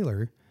a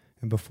trailer.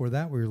 And before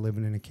that, we were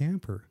living in a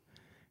camper.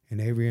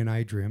 And Avery and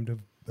I dreamed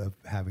of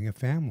having a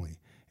family.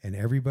 And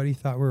everybody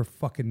thought we were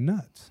fucking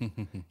nuts.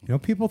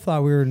 People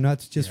thought we were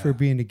nuts just for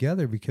being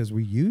together because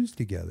we used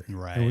together.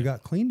 Right. And we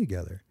got clean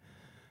together.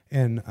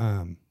 And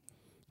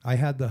I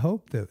had the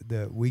hope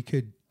that we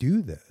could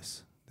do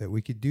this,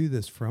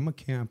 from a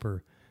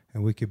camper,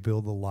 and we could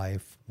build a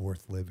life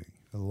worth living,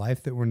 a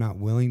life that we're not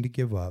willing to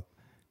give up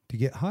to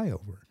get high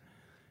over.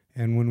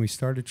 And when we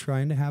started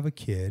trying to have a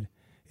kid,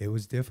 it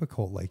was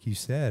difficult, like you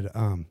said,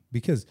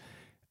 because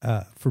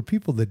for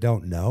people that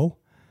don't know,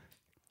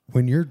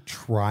 when you're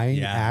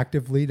trying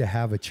actively to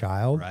have a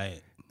child,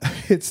 right,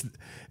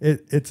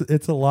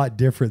 it's a lot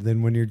different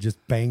than when you're just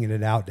banging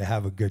it out to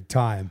have a good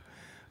time.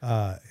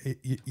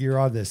 You're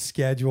on this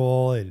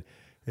schedule, and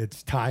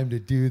it's time to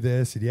do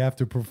this, and you have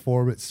to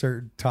perform at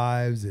certain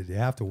times, and you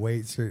have to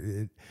wait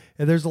and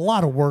there's a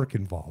lot of work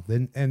involved.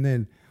 And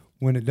then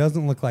when it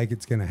doesn't look like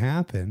it's going to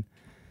happen,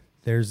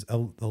 there's a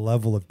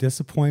level of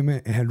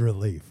disappointment and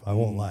relief. I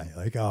won't lie.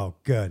 Like, oh,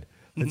 good.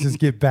 Let's just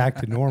get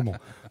back to normal.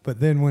 But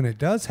then when it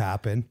does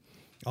happen,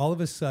 all of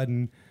a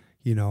sudden,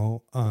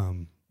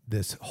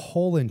 this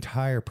whole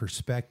entire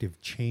perspective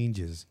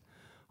changes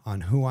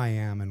on who I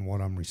am and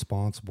what I'm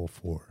responsible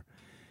for.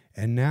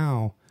 And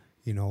now,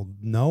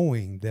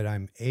 knowing that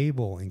I'm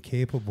able and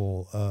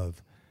capable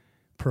of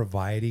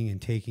providing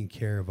and taking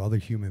care of other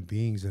human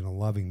beings in a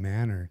loving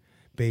manner,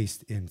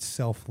 based in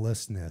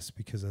selflessness,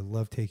 because I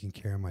love taking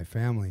care of my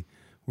family,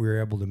 we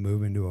were able to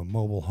move into a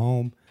mobile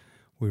home.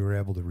 We were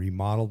able to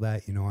remodel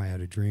that. I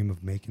had a dream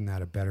of making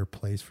that a better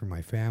place for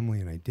my family,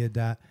 and I did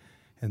that.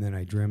 And then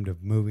I dreamed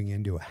of moving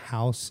into a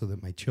house so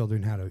that my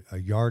children had a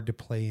yard to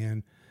play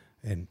in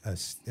and a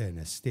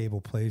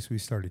stable place. We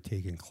started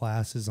taking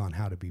classes on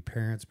how to be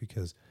parents,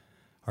 because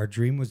our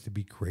dream was to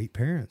be great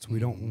parents. We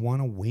don't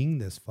want to wing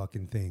this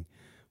fucking thing.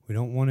 We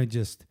don't want to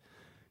just,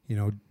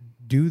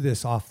 do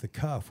this off the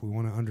cuff. We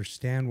want to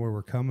understand where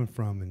we're coming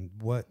from and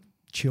what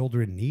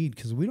children need,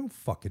 because we don't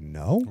fucking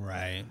know.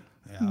 Right.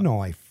 Yeah.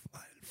 No, I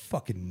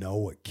fucking know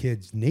what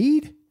kids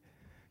need.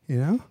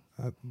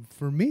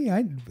 For me,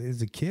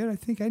 as a kid, I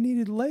think I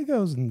needed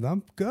Legos, and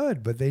I'm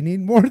good, but they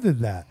need more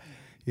than that.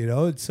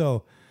 And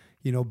so,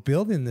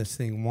 building this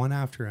thing one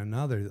after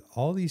another,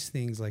 all these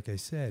things, like I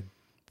said,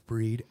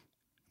 breed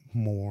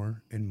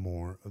more and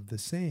more of the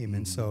same.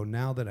 And so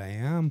now that I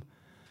am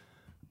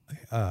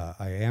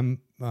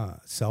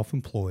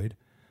self-employed,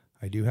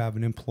 I do have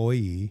an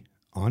employee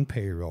on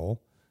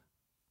payroll,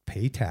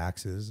 pay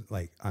taxes.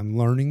 Like, I'm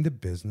learning the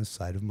business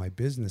side of my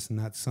business, and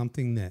that's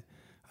something that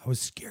I was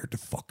scared to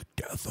fucking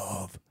death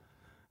of.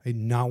 I did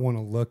not want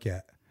to look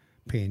at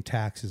paying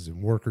taxes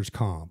and workers'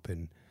 comp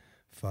and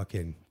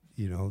fucking,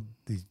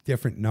 these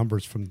different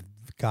numbers from the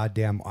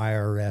goddamn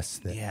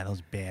IRS that,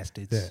 those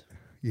bastards. that,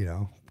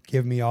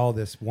 give me all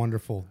this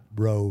wonderful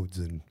roads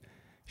and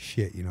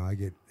shit. I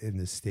get in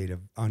this state of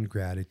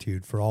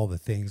ungratitude for all the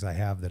things I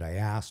have that I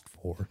asked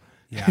for.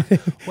 Yeah.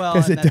 Well,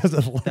 because it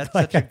doesn't look that's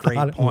like such a I great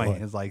thought it point.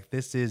 would. It's like,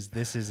 this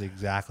is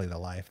exactly the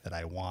life that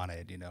I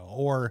wanted,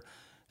 or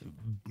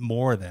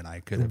more than I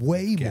could have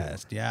Way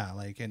guessed. Yeah.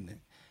 Like, and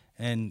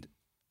I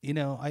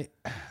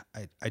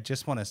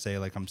just want to say,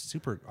 like,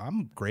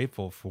 I'm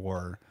grateful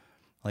for,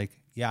 like,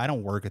 I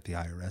don't work at the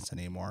IRS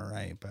anymore.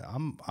 Right. But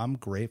I'm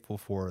grateful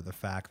for the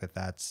fact that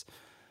that's,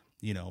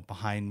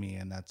 behind me,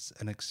 and that's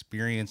an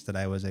experience that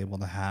I was able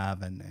to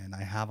have. And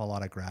I have a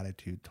lot of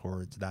gratitude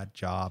towards that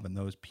job and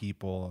those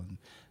people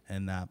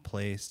and that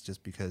place,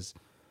 just because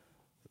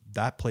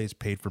that place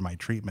paid for my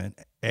treatment,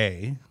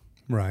 A.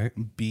 Right.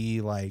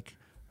 B, like,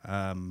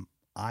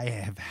 I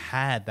have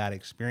had that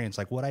experience.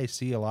 Like, what I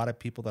see a lot of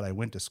people that I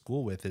went to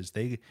school with is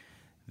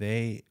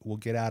they will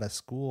get out of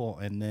school,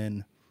 and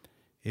then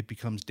it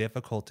becomes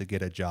difficult to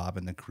get a job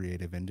in the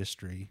creative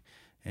industry.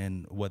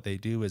 And what they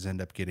do is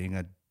end up getting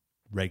a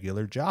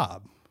regular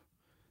job.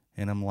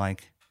 And I'm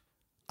like,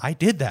 I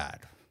did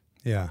that.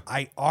 Yeah.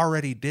 I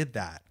already did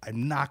that.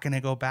 I'm not going to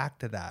go back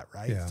to that.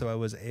 Right. Yeah. So I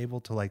was able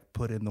to, like,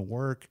 put in the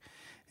work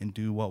and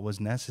do what was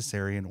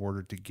necessary in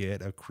order to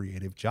get a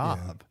creative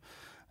job.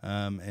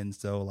 And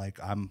so like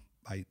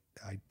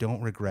I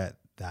don't regret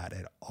that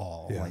at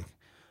all. Yeah. Like,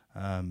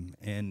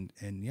 and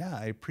yeah,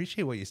 I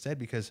appreciate what you said,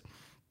 because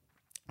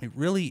it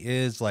really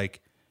is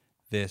like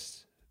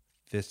this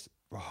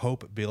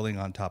hope building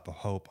on top of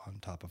hope on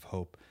top of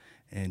hope.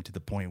 And to the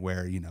point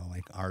where, you know,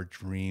 like our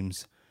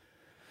dreams,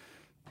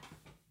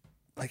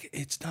 like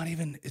it's not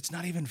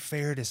even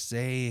fair to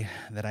say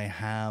that I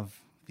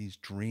have these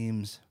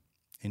dreams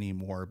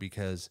anymore,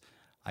 because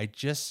I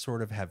just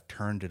sort of have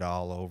turned it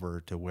all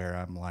over to where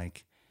I'm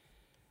like,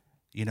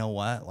 you know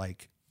what?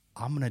 Like,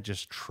 I'm going to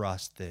just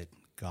trust that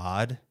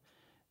God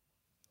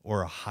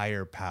or a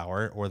higher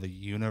power or the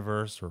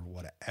universe or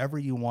whatever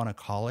you want to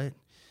call it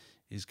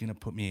is going to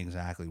put me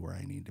exactly where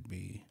I need to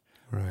be.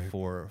 Right.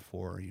 For,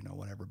 you know,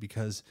 whatever,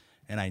 because,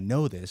 and I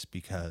know this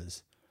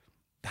because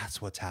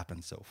that's what's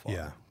happened so far.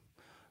 Yeah.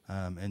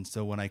 And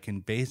so when I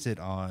can base it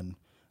on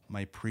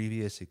my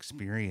previous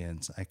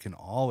experience, I can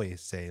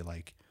always say,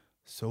 like,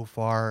 so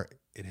far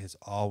it has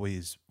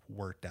always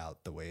worked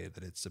out the way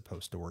that it's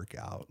supposed to work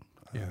out.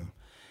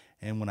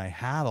 And when I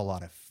have a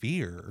lot of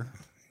fear,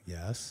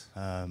 Yes.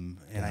 and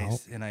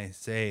I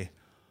say,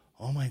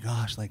 oh my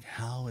gosh, like,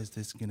 how is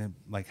this gonna,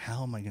 like,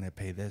 how am I gonna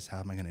pay this? How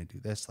am I gonna do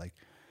this? Like,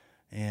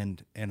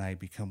 and I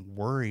become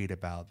worried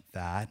about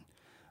that.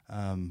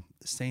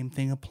 Same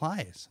thing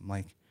applies. I'm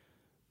like,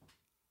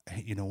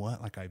 hey, you know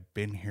what? Like, I've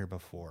been here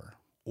before,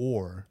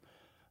 or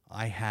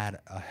I had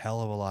a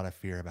hell of a lot of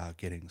fear about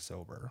getting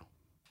sober,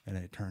 and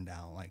it turned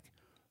out like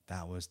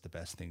that was the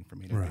best thing for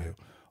me to do.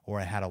 Or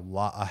I had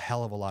a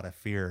hell of a lot of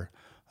fear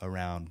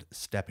around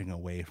stepping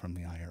away from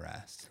the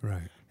IRS.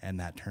 Right. And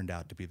that turned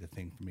out to be the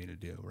thing for me to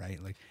do.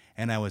 Right. Like,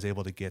 and I was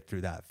able to get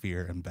through that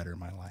fear and better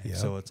my life. Yep.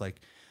 So it's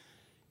like,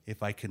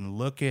 if I can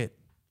look at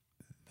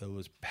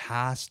those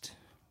past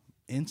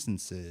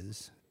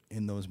instances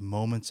in those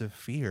moments of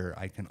fear,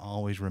 I can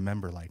always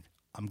remember, like,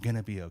 I'm going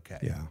to be okay.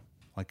 Yeah.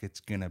 Like, it's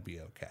going to be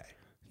okay.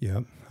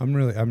 Yep. I'm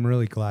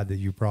really glad that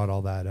you brought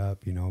all that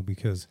up, you know,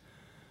 because,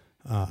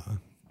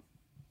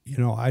 you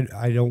know,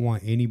 I don't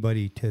want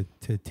anybody to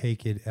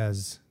take it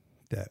as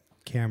that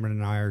Cameron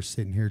and I are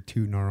sitting here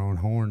tooting our own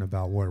horn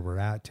about where we're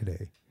at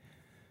today.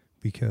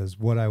 Because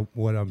what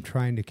I'm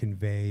trying to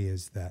convey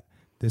is that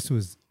this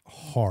was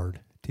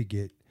hard to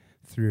get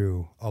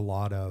through a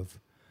lot of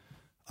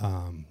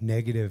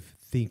negative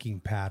thinking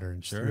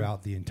patterns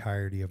throughout the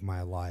entirety of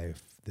my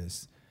life.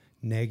 This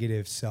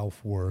negative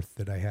self-worth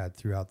that I had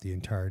throughout the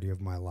entirety of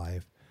my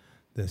life.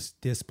 This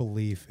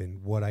disbelief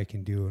in what I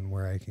can do and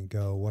where I can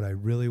go. What I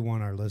really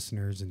want our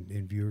listeners and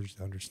viewers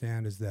to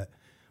understand is that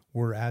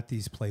we're at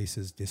these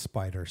places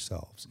despite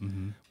ourselves.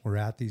 Mm-hmm. We're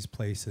at these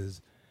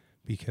places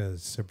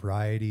because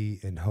sobriety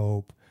and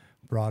hope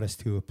brought us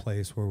to a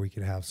place where we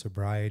can have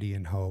sobriety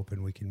and hope,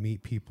 and we can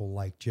meet people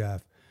like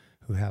Jeff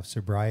who have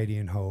sobriety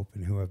and hope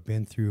and who have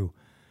been through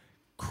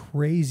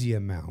crazy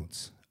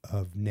amounts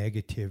of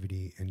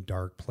negativity and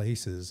dark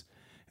places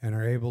and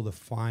are able to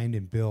find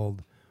and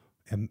build,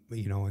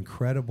 you know,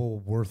 incredible,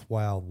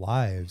 worthwhile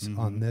lives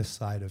on this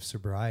side of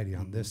sobriety,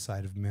 on this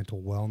side of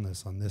mental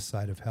wellness, on this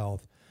side of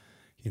health.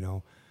 You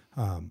know,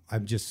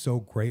 I'm just so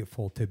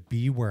grateful to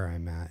be where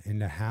I'm at and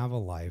to have a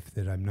life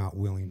that I'm not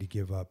willing to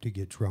give up to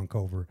get drunk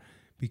over,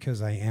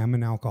 because I am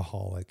an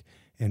alcoholic,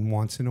 and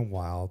once in a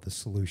while the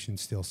solution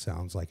still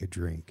sounds like a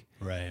drink.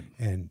 Right.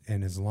 And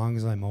as long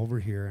as I'm over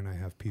here and I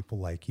have people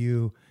like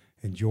you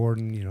and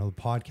Jordan, you know, the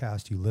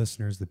podcast, you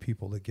listeners, the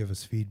people that give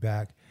us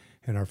feedback,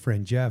 and our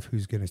friend Jeff,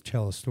 who's going to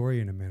tell a story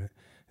in a minute,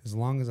 as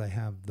long as I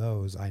have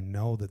those, I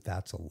know that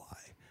that's a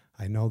lie.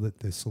 I know that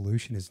the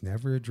solution is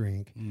never a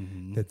drink,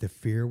 that the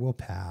fear will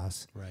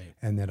pass,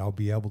 and that I'll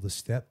be able to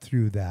step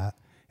through that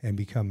and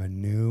become a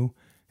new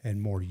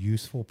and more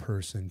useful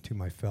person to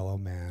my fellow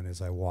man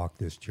as I walk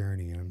this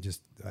journey. And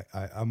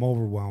I'm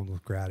overwhelmed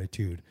with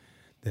gratitude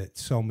that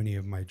so many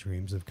of my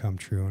dreams have come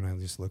true, and I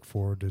just look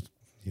forward to,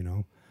 you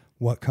know,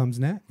 what comes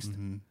next.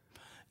 Mm-hmm.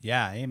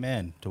 Yeah,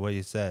 amen to what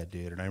you said,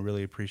 dude. And I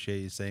really appreciate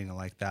you saying it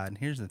like that. And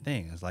here's the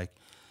thing, is like,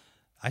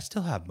 I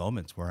still have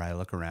moments where I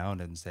look around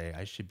and say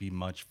I should be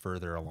much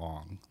further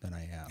along than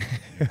I am.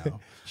 You know?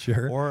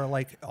 Sure. Or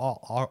like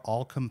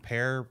I'll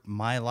compare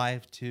my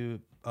life to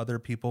other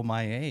people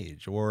my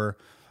age, or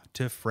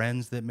to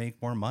friends that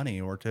make more money,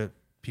 or to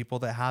people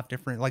that have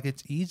different, like,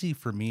 it's easy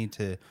for me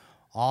to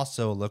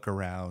also look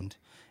around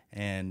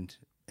and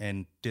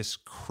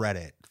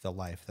discredit the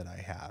life that I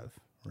have.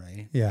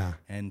 Right. Yeah.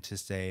 And to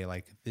say,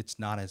 like, it's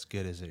not as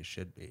good as it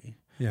should be.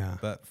 Yeah.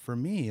 But for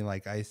me,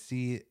 like, I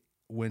see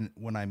when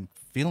I'm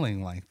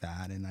feeling like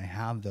that and I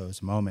have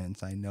those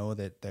moments, I know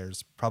that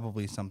there's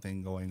probably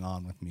something going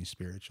on with me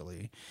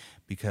spiritually,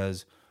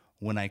 because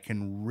when I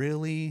can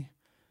really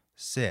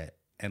sit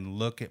and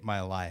look at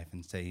my life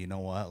and say, you know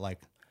what,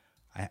 like,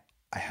 I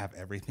have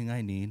everything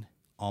I need.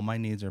 All my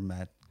needs are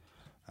met.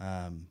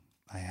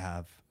 I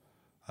have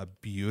a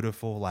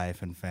beautiful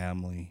life and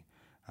family,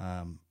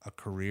 a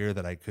career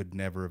that I could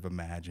never have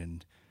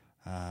imagined.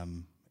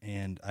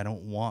 And I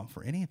don't want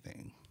for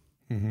anything.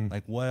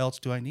 Like, what else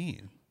do I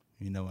need?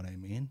 You know what I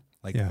mean?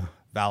 like Yeah.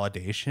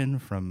 validation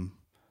from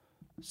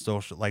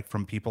social, like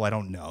from people I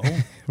don't know.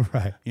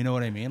 Right. You know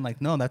what I mean?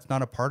 Like, no, that's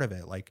not a part of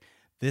it. Like,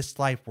 this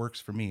life works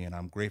for me and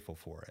I'm grateful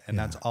for it. And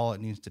that's all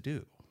it needs to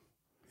do.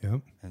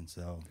 Yep. And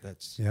so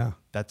that's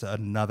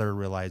another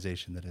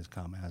realization that has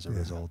come as a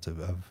result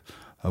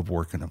of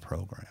working a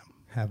program.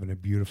 Having a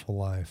beautiful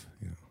life.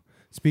 You know.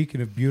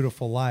 Speaking of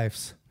beautiful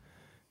lives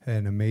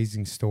and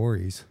amazing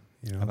stories,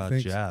 you know, How about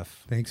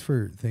Jeff? Thanks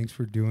for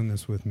doing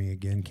this with me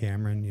again,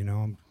 Cameron. You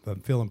know, I'm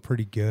feeling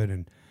pretty good,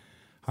 and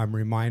I'm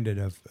reminded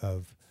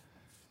of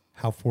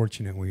how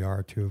fortunate we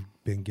are to have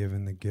been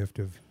given the gift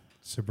of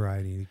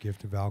sobriety, the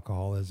gift of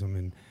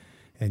alcoholism,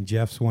 and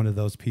Jeff's one of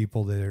those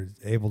people that are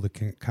able to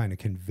kind of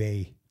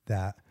convey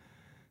that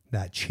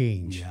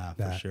change,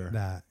 for sure,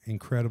 that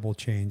incredible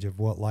change of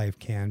what life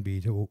can be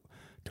to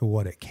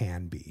what it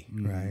can be,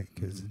 right?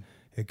 Because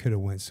it could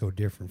have went so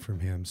different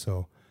from him.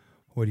 So,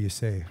 what do you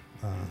say?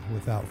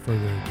 Without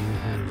further ado,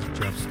 here's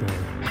Jeff's story.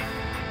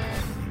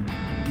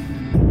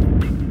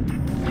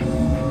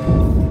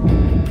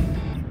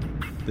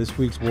 This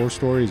week's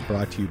Warstory is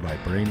brought to you by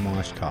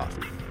Brainwashed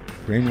Coffee.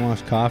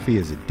 Brainwashed Coffee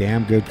is a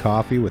damn good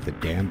coffee with a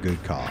damn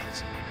good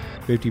cause.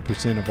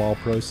 50% of all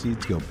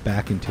proceeds go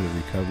back into the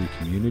recovery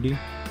community,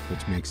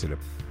 which makes it a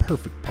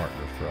perfect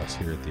partner for us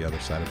here at the Other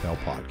Side of Hell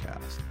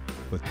podcast.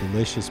 With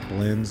delicious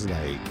blends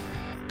like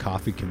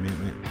Coffee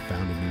Commitment and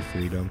Found a New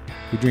Freedom,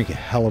 we drink a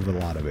hell of a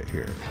lot of it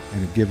here,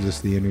 and it gives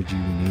us the energy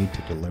we need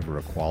to deliver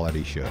a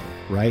quality show.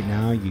 Right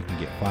now, you can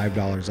get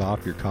 $5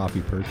 off your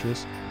coffee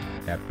purchase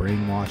at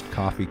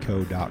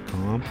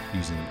brainwashedcoffeeco.com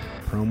using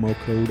promo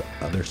code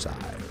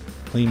OTHERSIDE.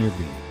 Clean your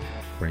bean.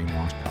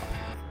 Brainwashed Coffee.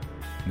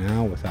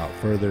 Now, without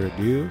further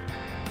ado,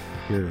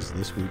 here is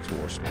this week's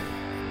war story.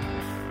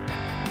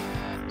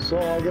 So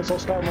I guess I'll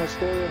start my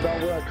story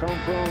about where I come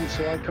from.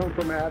 So I come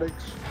from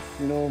addicts,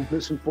 you know,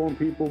 misinformed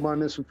people. My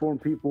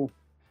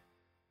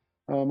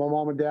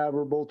mom and dad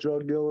were both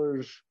drug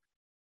dealers.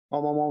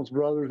 All my mom's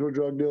brothers were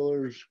drug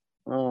dealers.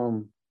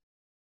 A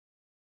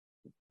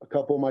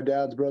couple of my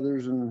dad's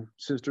brothers and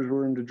sisters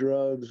were into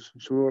drugs.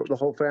 So the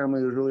whole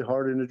family was really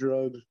hard into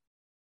drugs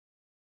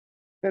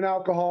and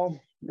alcohol.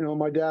 You know,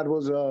 my dad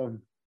was a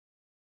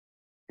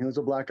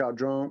blackout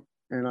drunk,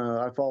 and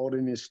I followed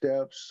in his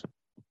steps,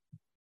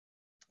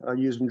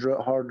 using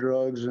hard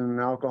drugs and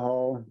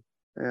alcohol.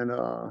 And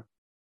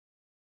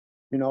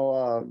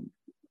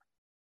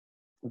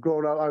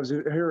growing up, I was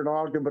here in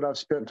Ogden, but I've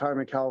spent time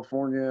in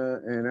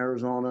California and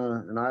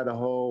Arizona and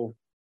Idaho,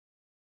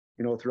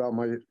 you know, throughout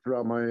my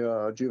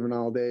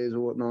juvenile days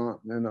and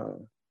whatnot.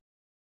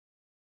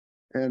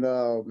 And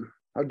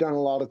I've done a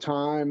lot of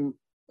time.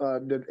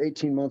 Did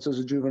 18 months as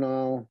a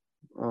juvenile.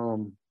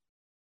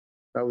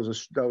 That was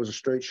a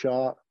straight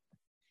shot.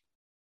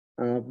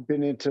 I've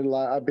been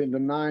to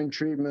 9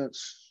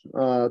 treatments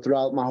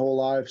throughout my whole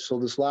life. So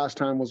this last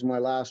time was my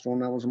last one.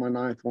 That was my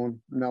 9th one,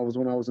 and that was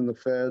when I was in the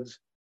feds,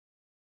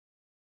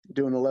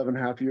 doing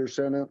 11.5-year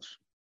sentence.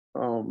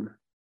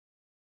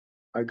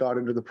 I got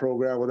into the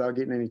program without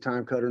getting any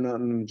time cut or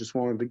nothing. Just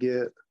wanted to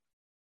get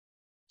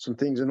some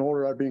things in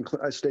order.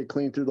 I stayed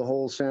clean through the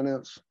whole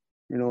sentence.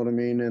 You know what I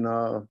mean? And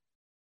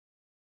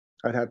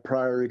I'd had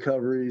prior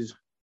recoveries.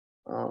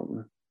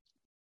 The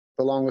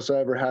longest I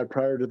ever had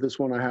prior to this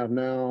one I have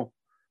now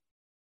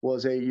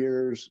was 8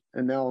 years,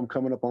 and now I'm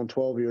coming up on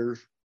 12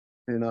 years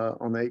on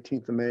the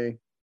 18th of May.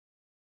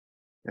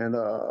 And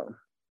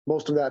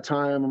most of that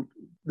time,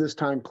 this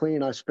time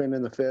clean, I spent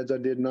in the feds. I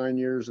did 9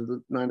 years of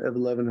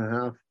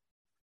 11.5.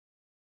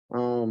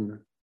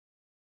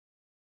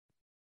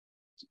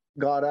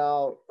 Got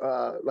out.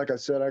 Like I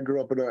said, I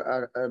grew up in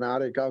an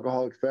addict,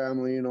 alcoholic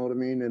family. You know what I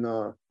mean?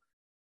 And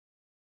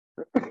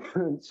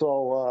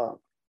so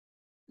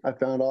I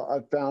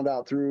found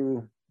out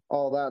through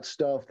all that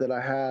stuff that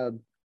I had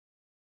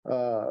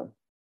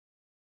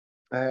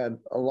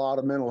a lot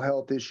of mental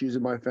health issues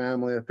in my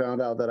family. I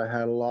found out that I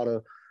had a lot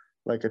of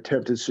like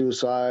attempted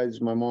suicides.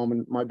 My mom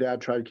and my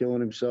dad tried killing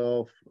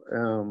himself.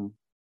 The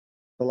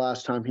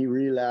last time he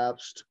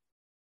relapsed,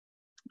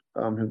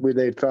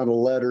 they found a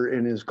letter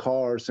in his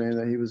car saying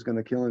that he was going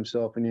to kill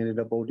himself, and he ended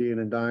up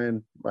ODing and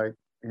dying. Like,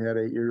 he had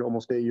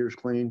almost 8 years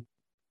clean.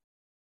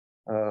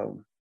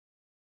 And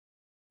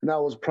that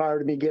was prior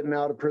to me getting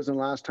out of prison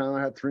last time.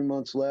 I had 3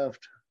 months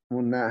left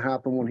when that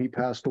happened, when he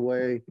passed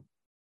away.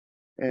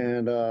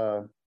 And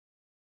I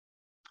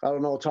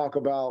don't know, talk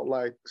about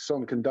like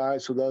some can die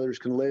so the others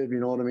can live, you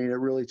know what I mean? It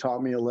really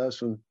taught me a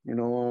lesson, you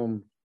know,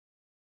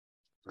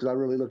 because I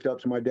really looked up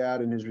to my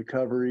dad in his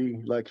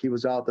recovery. Like, he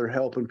was out there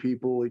helping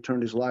people. He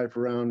turned his life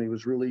around. He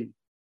was really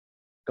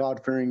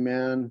God-fearing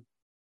man.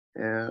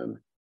 And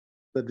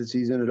the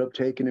disease ended up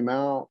taking him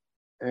out.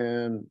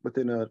 And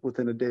within a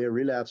day of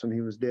relapse, and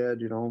he was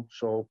dead, you know.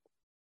 So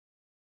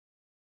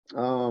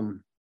I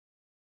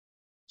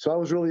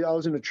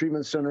was in a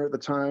treatment center at the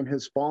time.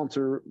 His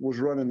sponsor was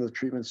running the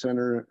treatment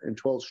center in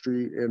 12th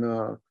Street,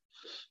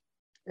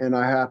 and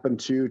I happened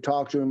to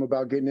talk to him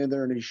about getting in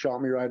there, and he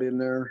shot me right in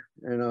there.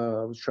 And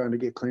I was trying to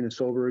get clean and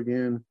sober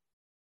again.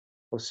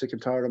 I was sick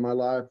and tired of my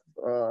life,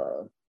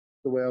 the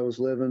way I was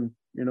living,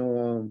 you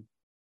know.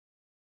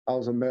 I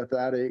was a meth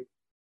addict,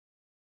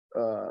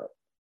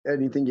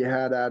 anything you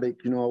had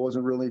addict. I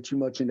wasn't really too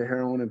much into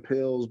heroin and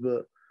pills,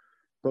 but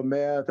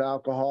meth,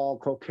 alcohol,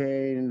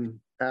 cocaine,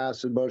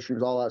 acid,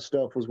 mushrooms, all that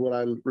stuff was what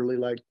I really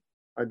liked.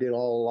 I did a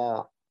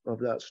lot of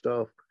that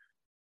stuff.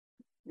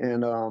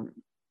 And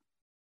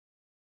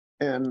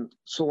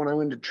so when I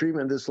went to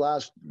treatment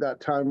that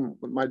time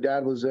my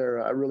dad was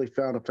there, I really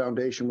found a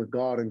foundation with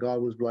God, and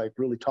God was like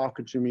really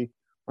talking to me,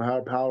 my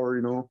higher power,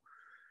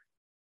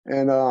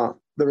 And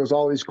there was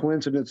all these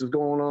coincidences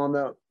going on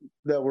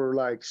that were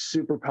like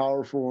super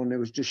powerful, and it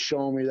was just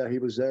showing me that he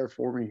was there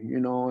for me,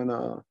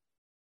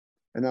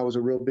 and that was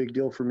a real big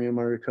deal for me in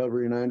my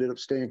recovery. And I ended up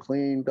staying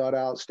clean, got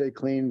out, stayed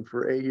clean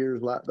for 8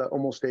 years,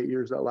 almost 8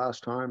 years that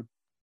last time,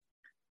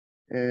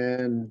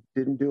 and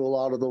didn't do a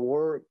lot of the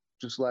work,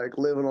 just like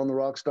living on the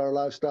rock star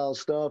lifestyle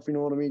stuff, you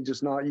know what I mean?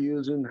 Just not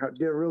using,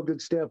 did a real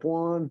good step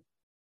one.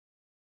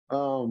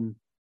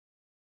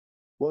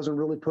 Wasn't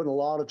really putting a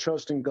lot of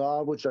trust in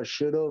God, which I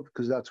should have,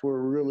 because that's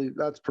for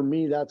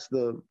me, that's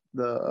the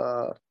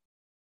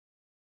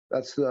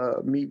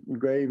meat and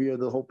gravy of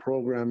the whole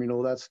program.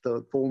 That's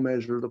the full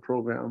measure of the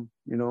program,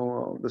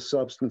 the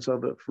substance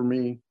of it for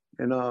me.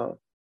 And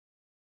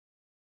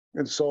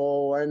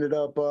so I ended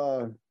up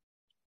going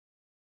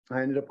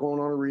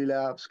on a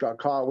relapse, got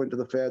caught, went to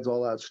the feds,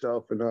 all that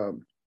stuff.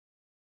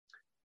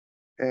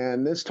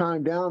 And this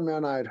time down,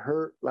 man, I'd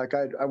hurt. Like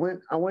I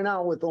went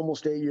out with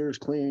almost 8 years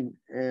clean.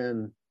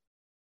 And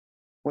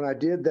when I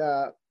did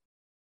that,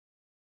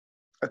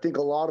 I think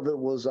a lot of it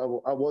was I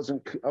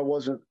wasn't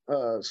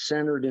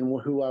centered in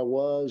who I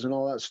was and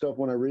all that stuff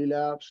when I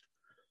relapsed.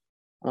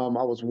 I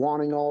was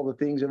wanting all the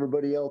things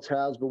everybody else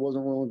has, but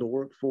wasn't willing to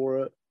work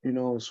for it,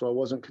 so I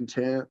wasn't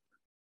content.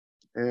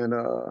 And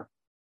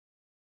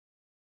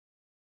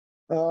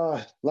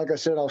like I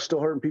said, I was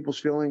still hurting people's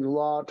feelings a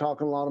lot,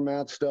 talking a lot of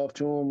mad stuff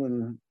to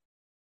them,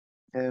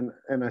 and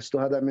I still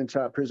had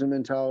that prison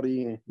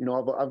mentality.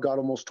 I've got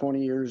almost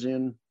 20 years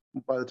in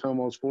by the time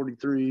I was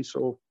 43,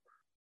 so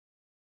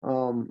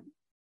I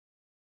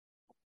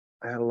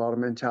had a lot of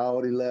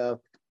mentality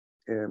left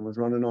and was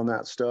running on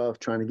that stuff,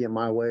 trying to get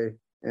my way.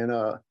 And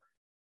I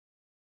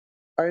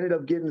ended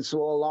up getting a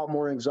lot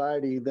more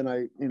anxiety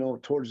than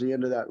towards the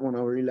end of that, when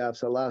I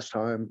relapsed that last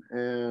time.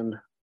 And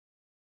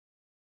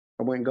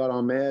I went and got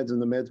on meds,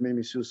 and the meds made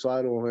me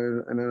suicidal,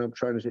 and ended up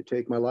trying to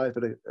take my life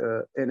at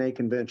a NA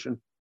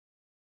convention.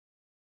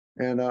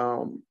 And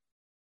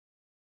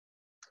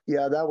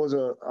yeah, that was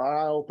an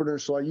eye opener.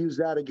 So I used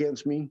that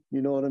against me.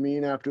 You know what I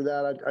mean? After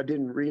that, I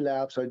didn't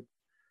relapse. I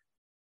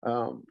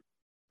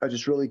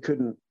just really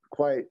couldn't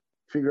quite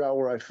figure out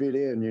where I fit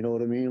in. You know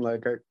what I mean?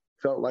 Like, I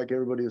felt like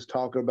everybody was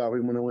talking about me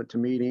when I went to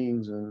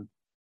meetings, and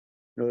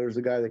there's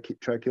a guy that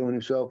tried killing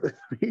himself at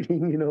the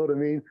meeting. You know what I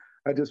mean?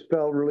 I just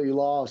felt really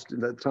lost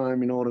at that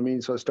time. You know what I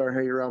mean? So I started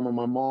hanging around with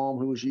my mom,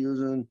 who was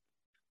using.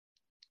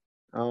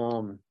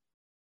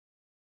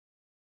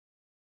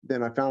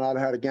 Then I found out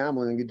I had a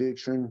gambling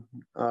addiction.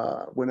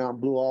 Went out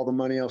and blew all the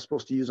money I was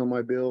supposed to use on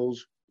my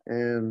bills,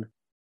 and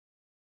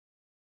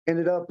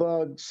ended up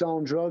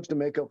selling drugs to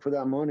make up for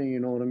that money. You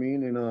know what I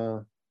mean? And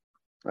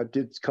I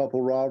did a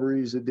couple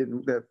robberies that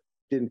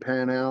didn't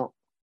pan out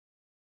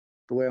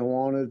the way I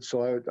wanted.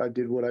 So I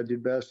did what I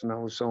did best, and I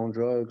was selling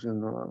drugs,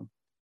 and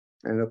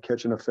ended up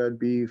catching a Fed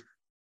beef,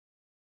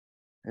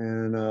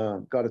 and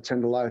got a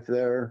 10 to life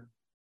there.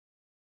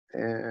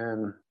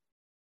 And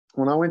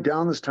when I went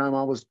down this time,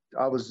 this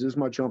is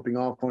my jumping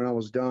off point. I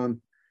was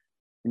done.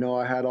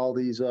 I had all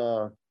these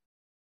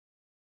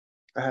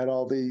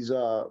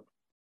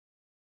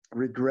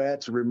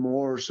regrets,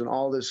 remorse, and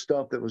all this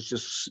stuff that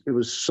it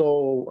was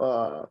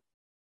so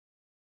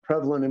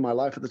prevalent in my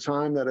life at the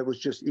time that it was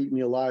just eating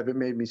me alive. It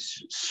made me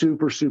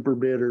super, super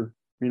bitter.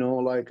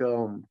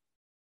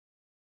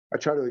 I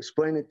try to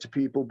explain it to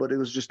people, but it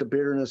was just a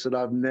bitterness that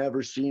I've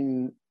never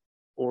seen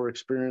or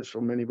experienced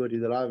from anybody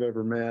that I've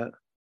ever met.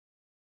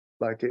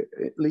 Like,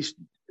 at least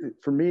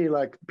for me,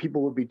 like,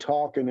 people would be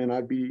talking, and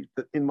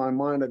in my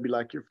mind, I'd be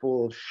like, you're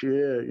full of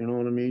shit. You know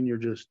what I mean? You're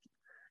just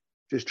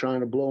trying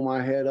to blow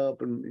my head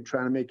up and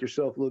trying to make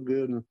yourself look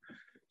good. And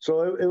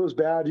so it was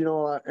bad,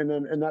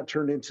 and that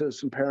turned into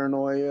some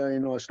paranoia.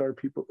 I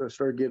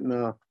started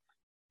getting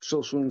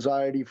social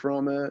anxiety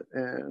from it,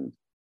 and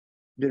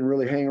didn't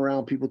really hang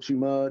around people too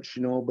much,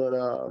 but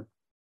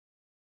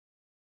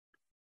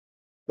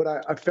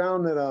I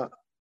found that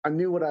I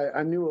knew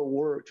it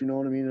worked, you know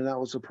what I mean? And that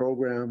was the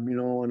program,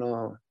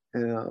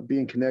 and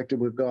being connected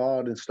with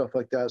God and stuff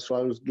like that. So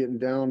I was getting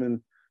down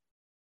and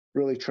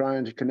really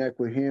trying to connect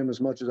with him as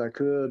much as I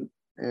could.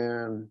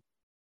 And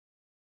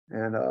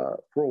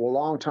for a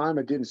long time,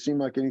 it didn't seem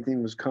like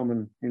anything was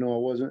coming.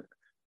 Most of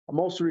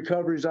the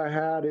recoveries I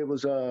had, it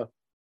was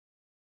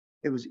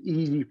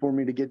easy for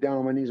me to get down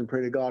on my knees and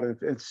pray to God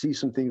and see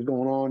some things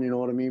going on, you know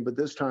what I mean? But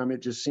this time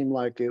it just seemed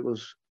like it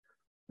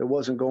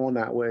wasn't going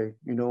that way,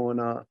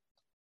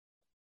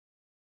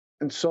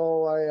 and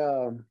so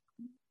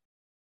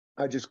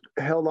I just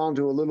held on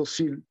to a little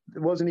seed.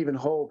 It wasn't even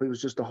hope. It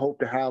was just a hope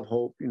to have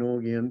hope,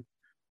 again.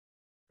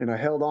 And I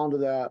held on to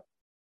that.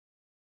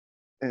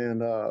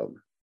 And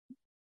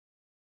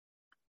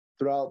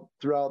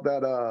throughout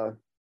that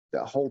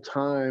whole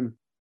time,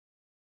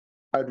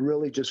 I'd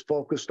really just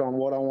focused on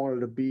what I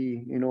wanted to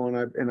be, you know,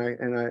 and I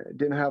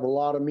didn't have a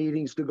lot of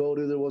meetings to go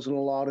to. There wasn't a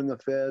lot in the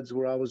feds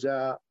where I was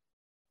at.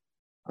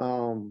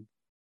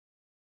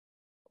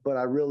 But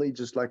I really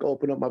just like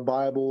opened up my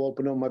Bible,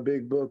 opened up my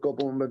big book,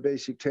 opened up my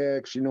basic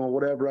text, you know,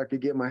 whatever I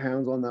could get my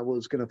hands on that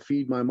was going to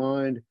feed my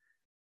mind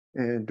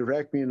and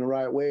direct me in the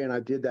right way. And I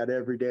did that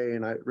every day.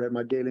 And I read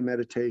my daily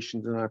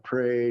meditations and I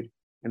prayed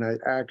and I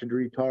acted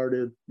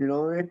retarded, you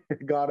know what I mean?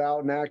 Got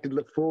out and acted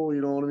the fool,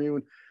 you know what I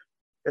mean?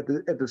 At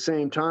the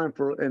same time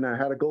and I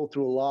had to go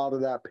through a lot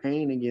of that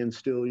pain again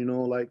still, you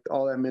know, like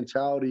all that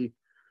mentality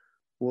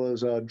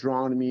was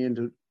drawing me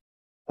into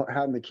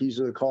having the keys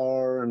to the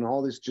car and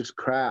all this just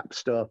crap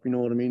stuff, you know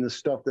what I mean? The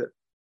stuff that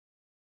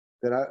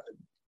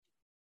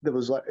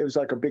was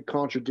like a big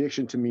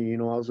contradiction to me, you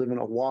know. I was living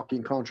a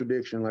walking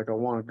contradiction. Like I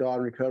wanted God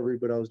in recovery,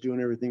 but I was doing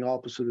everything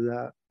opposite of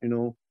that, you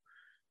know.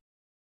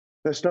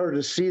 I started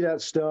to see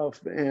that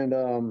stuff, and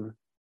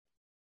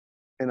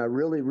I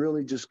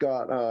really just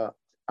got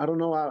I don't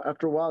know.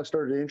 After a while, I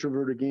started to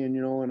introvert again,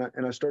 you know,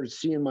 and I started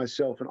seeing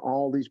myself and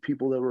all these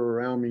people that were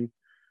around me,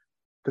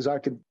 because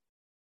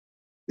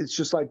it's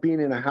just like being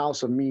in a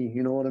house of me,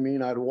 you know what I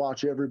mean? I'd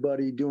watch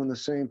everybody doing the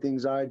same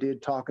things I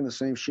did, talking the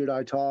same shit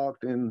I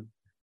talked, and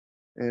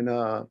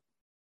I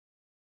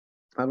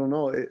don't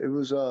know. It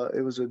was a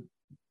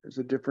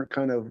different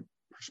kind of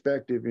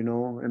perspective, you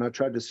know. And I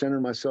tried to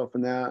center myself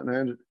in that,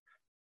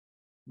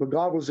 but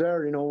God was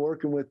there, you know,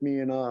 working with me,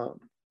 and I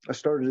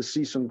started to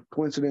see some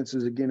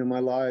coincidences again in my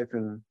life,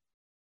 and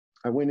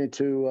I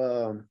ended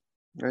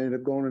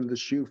up going into the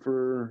SHU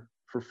for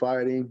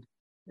fighting,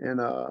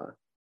 and I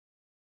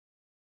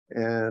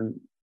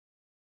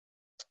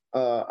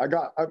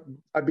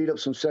beat up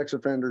some sex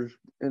offenders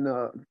and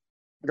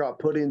got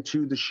put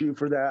into the SHU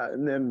for that,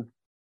 and then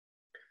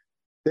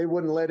they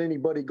wouldn't let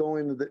anybody go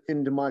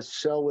into my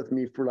cell with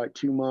me for like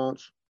 2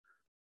 months,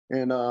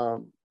 and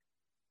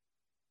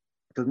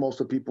because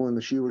most of the people in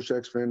the SHU were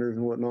sex offenders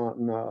and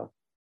whatnot,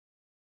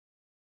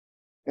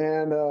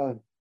 and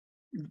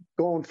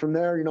going from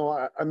there, you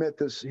know, I met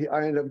this.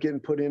 I ended up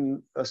getting put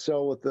in a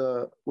cell with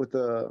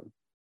a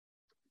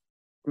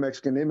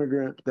Mexican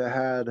immigrant that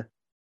had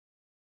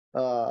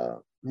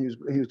he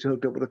was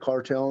hooked up with a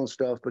cartel and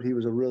stuff, but he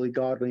was a really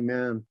godly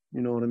man, you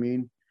know what I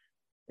mean?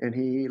 And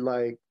he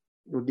like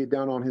would get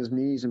down on his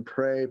knees and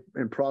pray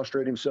and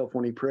prostrate himself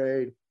when he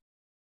prayed.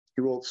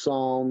 He wrote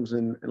psalms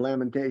and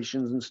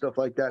lamentations and stuff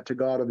like that to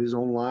God of his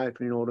own life,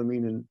 you know what I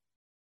mean? And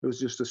it was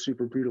just a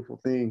super beautiful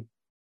thing.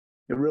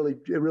 It really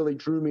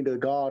drew me to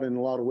God in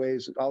a lot of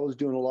ways. I was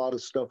doing a lot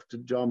of stuff to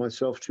draw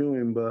myself to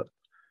him, but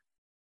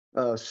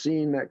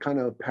seeing that kind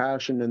of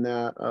passion and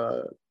that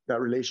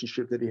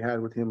relationship that he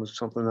had with him was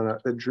something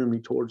that drew me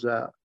towards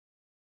that.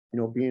 You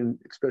know,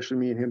 especially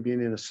me and him being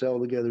in a cell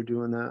together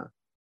doing that.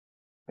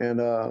 And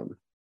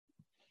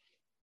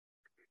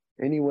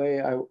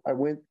anyway, I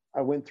went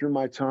through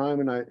my time,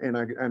 and I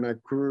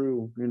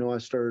grew. You know, I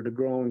started to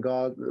grow in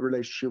God, the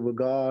relationship with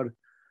God.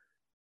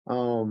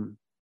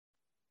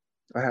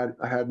 I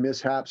had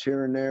mishaps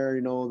here and there,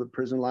 you know, the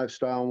prison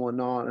lifestyle and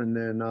whatnot, and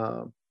then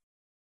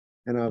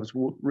and I was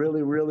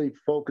really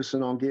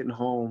focusing on getting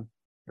home,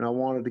 and I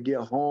wanted to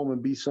get home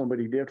and be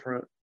somebody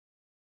different.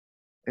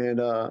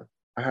 And I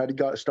had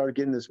to start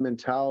getting this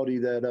mentality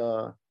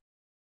that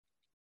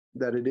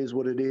it is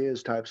what it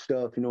is type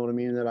stuff, you know what I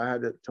mean? That I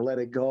had to let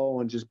it go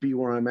and just be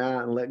where I'm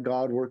at and let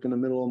God work in the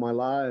middle of my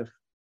life.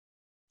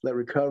 Let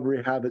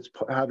recovery have its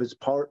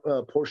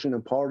portion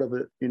and part of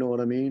it, you know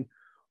what I mean?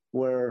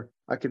 Where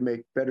I could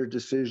make better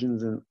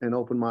decisions and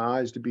open my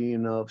eyes to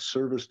being of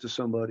service to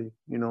somebody,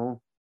 you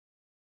know?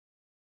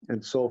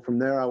 And so from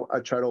there, I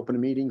tried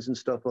opening meetings and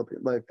stuff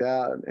like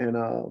that. And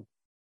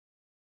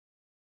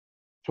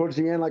towards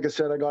the end, like I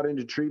said, I got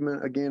into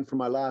treatment again for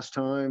my last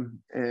time.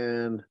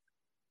 And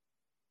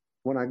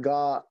when I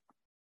got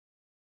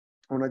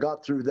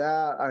through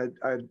that,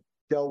 I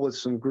dealt with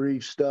some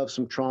grief stuff,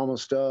 some trauma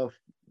stuff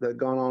that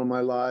gone on in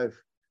my life,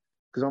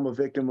 because I'm a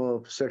victim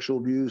of sexual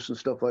abuse and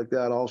stuff like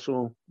that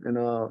also. And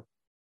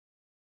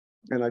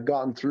I'd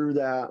gotten through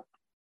that,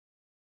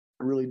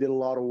 really did a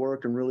lot of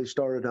work, and really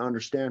started to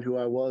understand who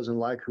I was and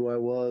like who I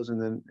was.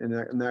 And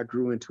that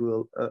grew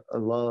into a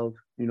love,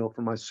 you know,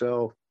 for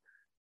myself,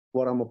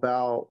 what I'm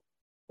about,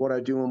 what I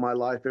do in my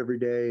life every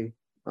day.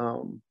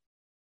 And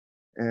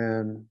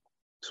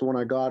so when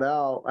I got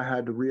out, I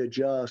had to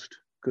readjust,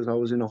 because I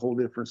was in a whole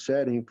different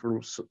setting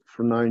for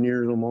 9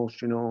 years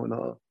almost, you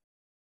know.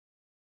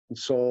 And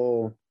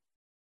so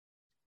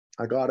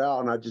I got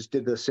out and I just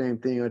did the same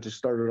thing. I just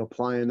started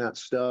applying that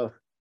stuff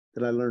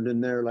that I learned in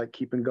there, like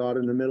keeping God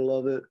in the middle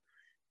of it.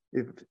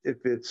 If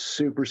it's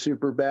super,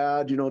 super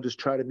bad, you know, just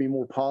try to be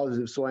more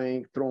positive, so I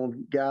ain't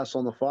throwing gas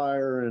on the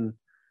fire and,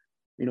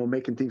 you know,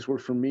 making things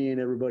work for me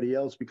and everybody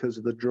else because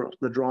of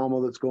the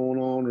drama that's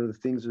going on or the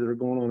things that are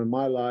going on in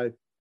my life.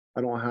 I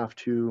don't have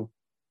to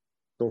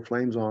throw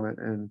flames on it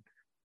and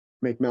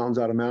make mountains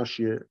out of mouse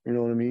shit. You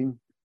know what I mean?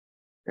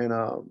 And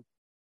I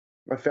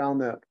found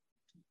that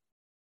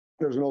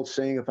there's an old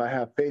saying, if I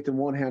have faith in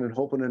one hand and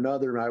hope in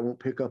another, I won't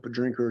pick up a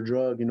drink or a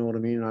drug. You know what I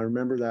mean? And I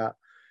remember that.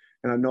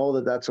 And I know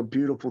that that's a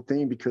beautiful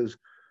thing, because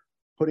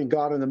putting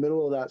God in the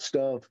middle of that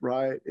stuff,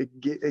 right?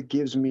 It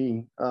gives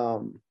me,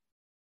 not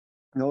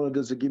only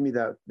does it give me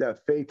that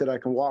faith that I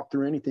can walk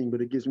through anything,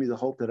 but it gives me the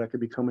hope that I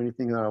could become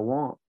anything that I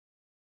want.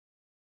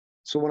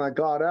 So when I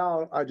got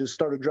out, I just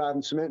started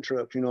driving cement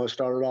trucks. I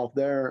started off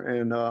there,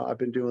 and I've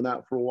been doing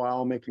that for a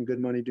while, making good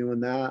money doing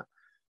that,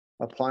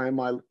 applying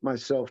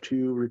myself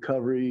to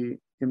recovery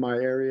in my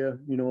area.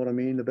 You know what I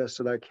mean? The best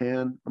that I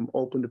can. I'm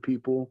open to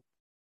people.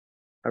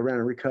 I ran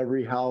a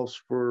recovery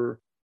house for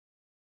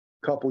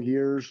a couple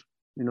years,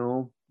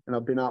 and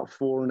I've been out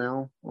 4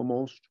 now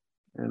almost,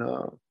 and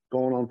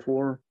going on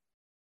 4.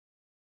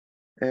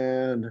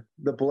 And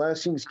the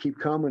blessings keep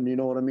coming. You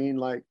know what I mean?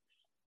 Like,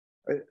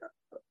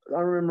 I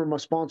remember my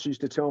sponsor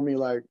used to tell me,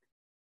 like,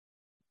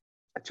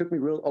 it took me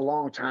a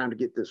long time to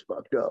get this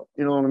fucked up.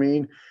 You know what I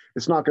mean?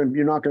 You're not going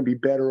to be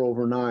better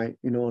overnight.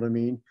 You know what I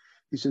mean?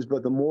 He says,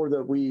 but the more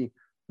that we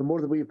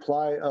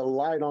apply a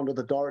light onto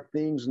the dark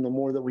things, and the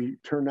more that we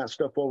turn that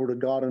stuff over to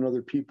God and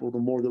other people, the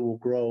more that we'll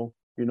grow,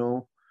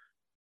 And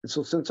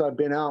so since I've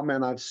been out,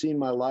 man, I've seen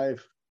my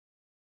life.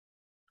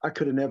 I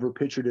could have never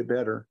pictured it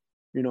better.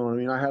 You know what I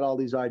mean? I had all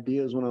these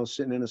ideas when I was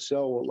sitting in a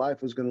cell, what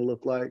life was going to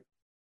look like.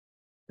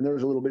 And there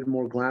was a little bit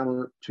more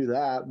glamour to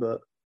that,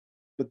 but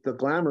the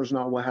glamour is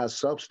not what has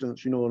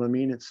substance. You know what I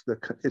mean? It's the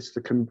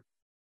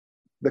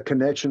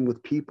connection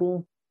with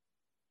people.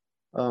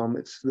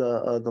 It's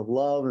the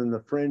love and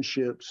the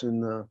friendships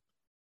and the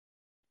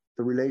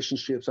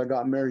relationships. I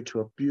got married to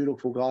a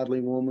beautiful,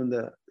 godly woman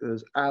that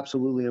is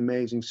absolutely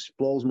amazing. She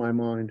blows my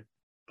mind.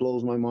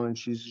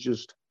 She's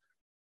just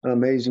an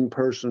amazing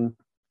person.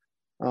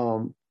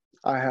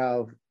 I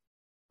have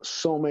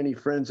so many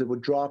friends that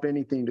would drop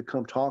anything to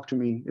come talk to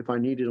me if I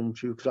needed them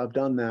to, because I've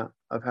done that.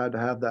 I've had to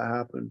have that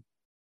happen.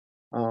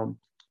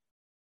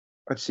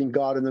 I've seen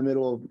God in the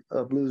middle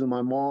of losing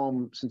my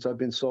mom since I've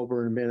been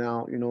sober and been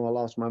out. I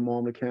lost my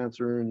mom to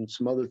cancer and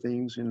some other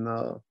things, and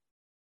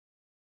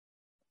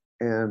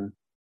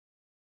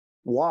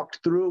walked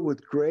through it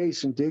with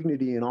grace and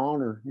dignity and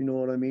honor. You know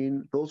what I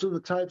mean? Those are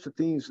the types of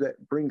things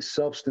that bring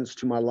substance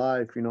to my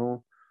life.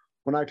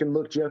 When I can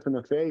look Jeff in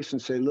the face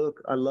and say,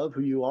 look, I love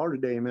who you are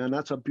today, man.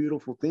 That's a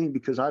beautiful thing,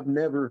 because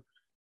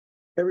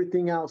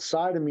everything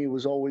outside of me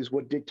was always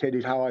what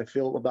dictated how I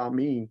felt about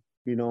me,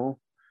 And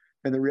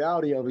the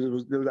reality of it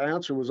was, the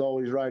answer was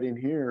always right in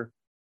here.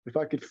 If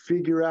I could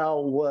figure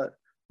out what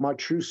my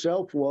true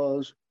self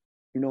was,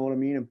 you know what I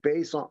mean, and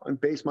base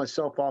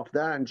myself off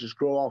that and just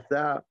grow off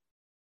that,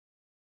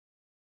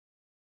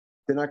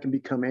 then I can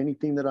become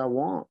anything that I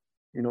want.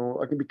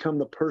 I can become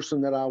the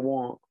person that I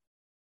want.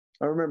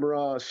 I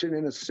remember sitting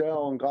in a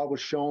cell, and God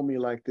was showing me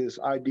like this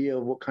idea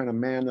of what kind of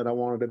man that I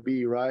wanted to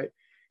be, right?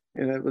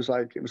 And it was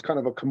kind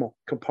of a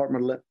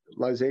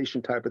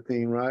compartmentalization type of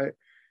thing, right?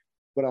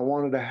 But I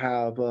wanted to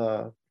have,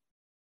 I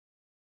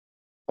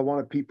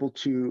wanted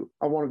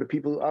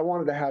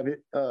to have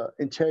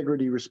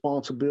integrity,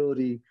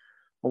 responsibility.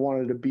 I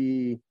wanted to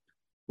be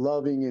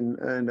loving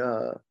and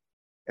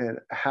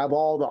have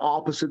all the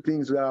opposite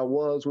things that I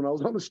was when I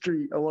was on the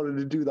street. I wanted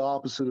to do the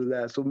opposite of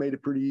that. So it made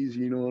it pretty easy,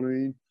 you know what I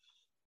mean?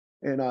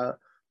 And,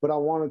 but I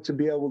wanted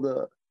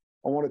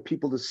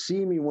people to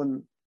see me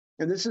and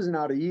this isn't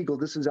out of ego,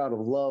 this is out of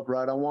love,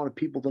 right? I wanted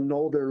people to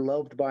know they're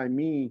loved by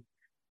me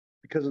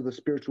because of the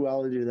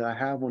spirituality that I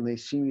have. When they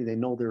see me, they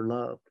know they're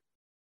loved,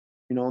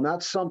 and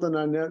that's something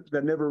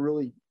that never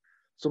really,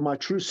 so my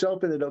true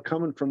self ended up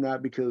coming from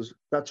that, because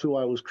that's who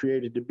I was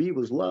created to be,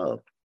 was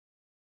loved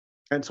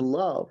and to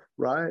love,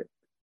 right?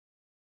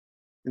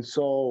 And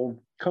so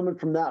coming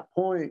from that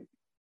point,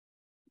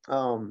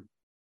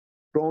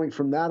 growing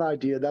from that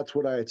idea, that's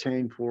what I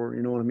attained for,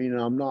 you know what I mean?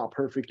 And I'm not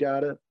perfect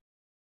at it.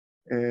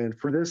 And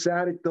for this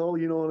addict though,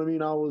 you know what I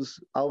mean? I was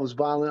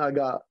violent. I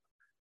got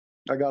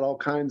all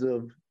kinds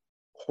of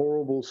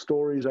horrible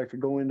stories. I could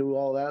go into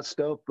all that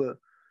stuff, but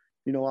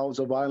I was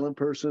a violent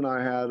person.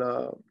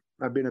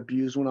 I've been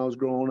abused when I was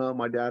growing up.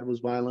 My dad was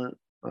violent.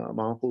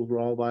 My uncles were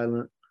all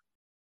violent.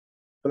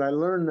 But I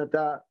learned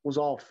that was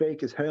all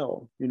fake as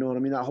hell. You know what I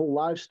mean? That whole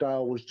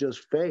lifestyle was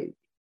just fake.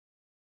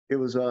 It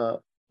was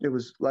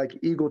like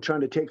ego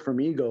trying to take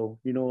from ego.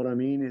 You know what I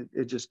mean?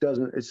 It just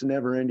doesn't, it's a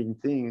never ending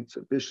thing. It's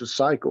a vicious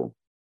cycle.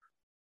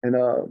 And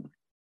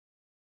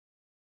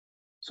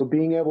so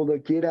being able to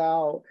get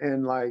out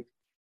and like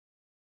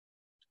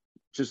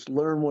just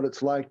learn what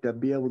it's like to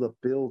be able to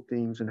build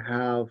things and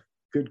have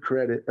good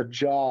credit, a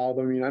job.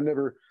 I mean, I've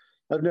never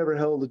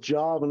held a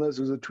job unless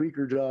it was a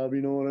tweaker job,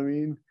 you know what I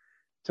mean?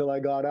 Till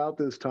I got out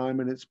this time,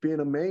 and it's been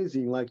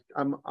amazing. Like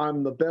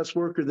I'm the best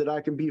worker that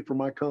I can be for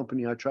my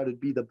company. I try to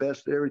be the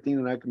best at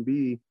everything that I can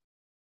be.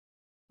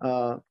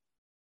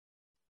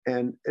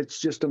 And it's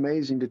just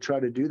amazing to try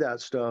to do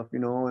that stuff,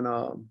 and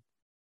to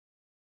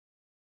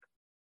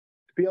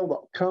be able to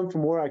come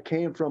from where I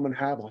came from and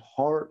have a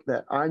heart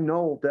that I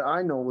know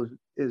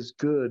is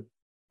good,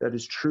 that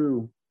is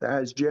true,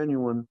 that is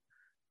genuine,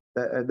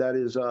 that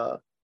is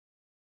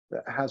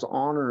that has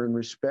honor and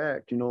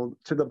respect, you know,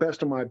 to the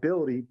best of my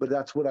ability. But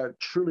that's what I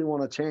truly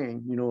want to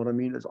attain. You know what I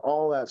mean? It's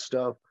all that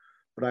stuff.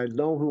 But I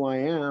know who I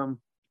am,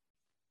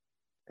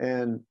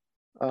 and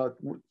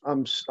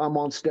I'm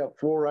on step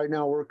 4 right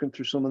now, working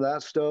through some of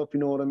that stuff. You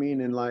know what I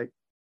mean? And like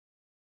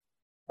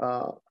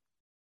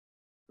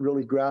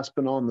really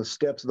grasping on the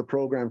steps of the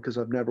program, because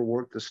I've never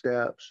worked the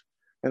steps,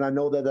 and I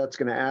know that that's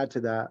going to add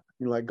to that.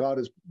 You know, like God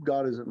is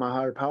my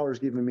higher power is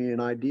giving me an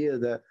idea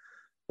that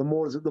the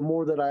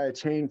more that I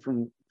attain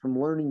from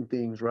learning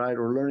things, right,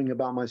 or learning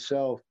about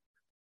myself,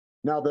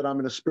 now that I'm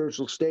in a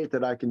spiritual state,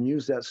 that I can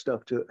use that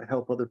stuff to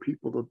help other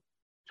people to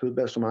the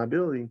best of my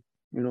ability.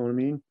 You know what I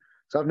mean?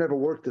 So I've never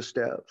worked the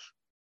steps.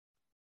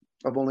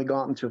 I've only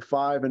gotten to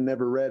 5 and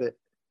never read it.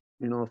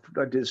 You know,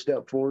 I did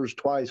step 4s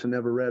twice and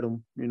never read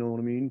them. You know what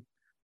I mean?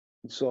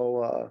 And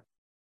so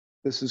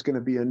this is going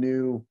to be a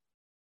new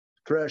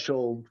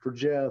threshold for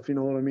Jeff. You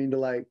know what I mean? To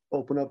like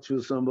open up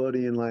to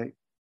somebody and like,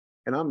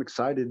 and I'm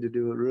excited to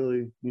do it.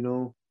 Really, you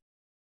know,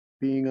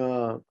 being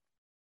able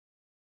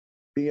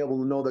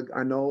to know that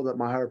I know that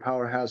my higher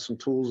power has some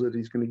tools that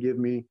he's going to give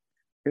me,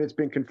 and it's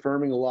been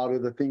confirming a lot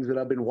of the things that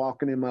I've been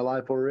walking in my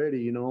life already.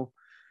 You know,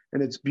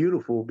 and it's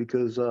beautiful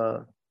because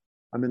I'm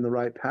in the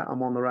right path.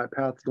 I'm on the right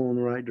path, going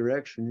the right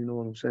direction. You know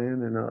what I'm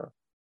saying?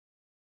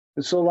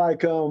 And so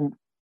like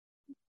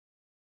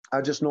I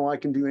just know I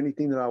can do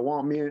anything that I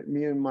want. Me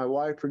and my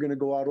wife are going to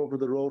go out over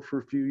the road for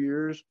a few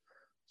years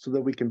so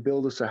that we can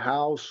build us a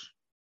house,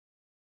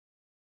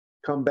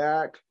 come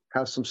back,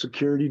 have some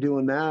security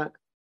doing that,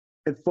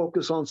 and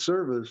focus on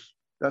service.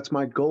 That's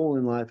my goal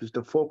in life, is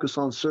to focus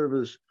on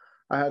service.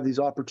 I have these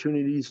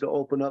opportunities to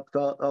open up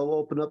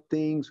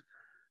things.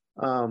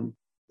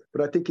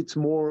 But I think it's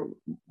more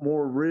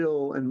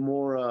real and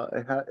more,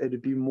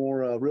 it'd be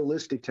more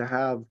realistic to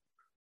have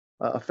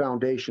a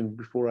foundation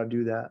before I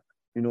do that.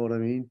 You know what I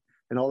mean?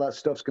 And all that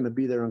stuff's going to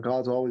be there, and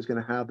God's always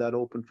going to have that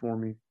open for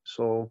me.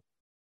 So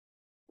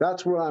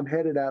that's where I'm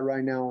headed at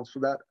right now. So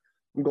that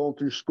I'm going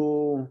through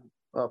school,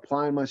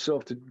 applying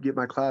myself to get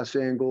my Class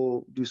A and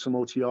go do some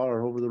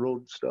OTR, over the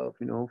road stuff,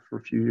 you know, for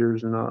a few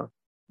years, and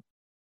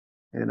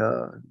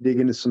dig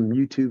into some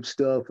YouTube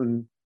stuff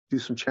and do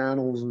some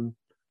channels and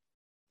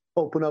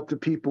open up to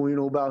people, you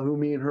know, about who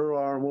me and her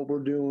are and what we're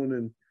doing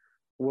and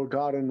where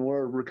God and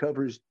where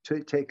recovery's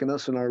taking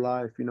us in our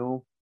life, you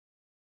know.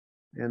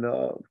 And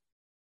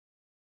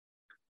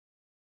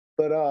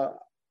but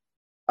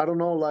I don't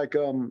know, like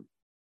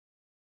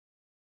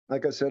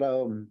I said,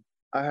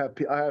 I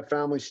have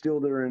family still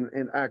that are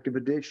in active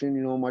addiction.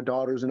 You know, my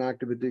daughter's in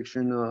active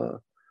addiction. You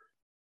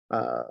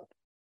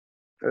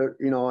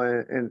know,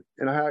 and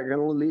I can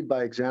only lead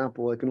by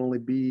example. I can only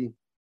be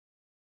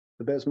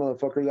the best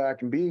motherfucker that I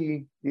can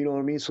be. You know what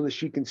I mean? So that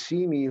she can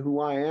see me, who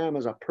I am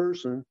as a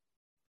person,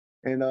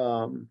 and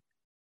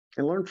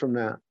learn from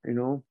that. You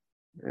know,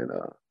 and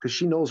because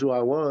she knows who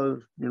I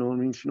was. You know what I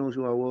mean? She knows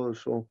who I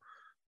was. So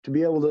to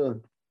be able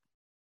to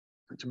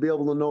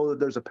know that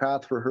there's a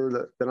path for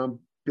her, that I'm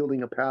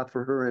building a path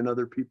for her and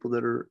other people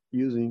that are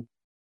using,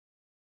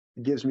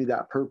 it gives me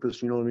that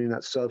purpose, you know what I mean?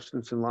 That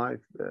substance in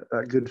life,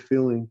 that good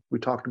feeling. We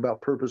talked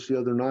about purpose the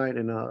other night,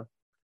 and,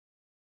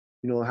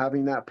 you know,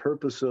 having that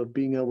purpose of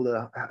being able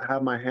to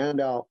have my hand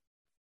out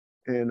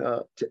and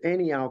to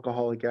any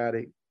alcoholic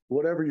addict,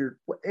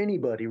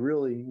 anybody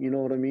really, you know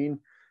what I mean?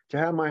 To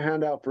have my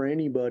hand out for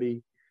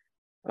anybody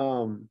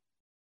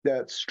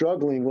that's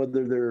struggling,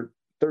 whether they're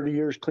 30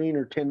 years clean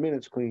or 10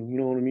 minutes clean, you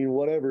know what I mean?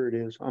 Whatever it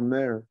is, I'm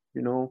there,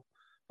 you know.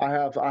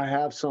 I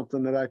have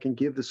something that I can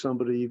give to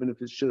somebody, even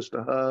if it's just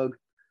a hug,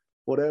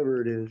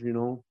 whatever it is, you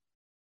know.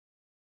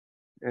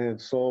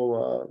 And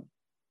so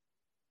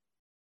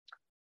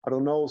I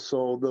don't know.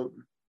 So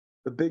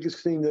the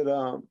biggest thing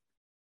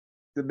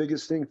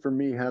for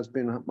me has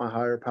been my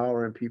higher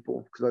power and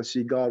people, because I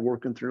see God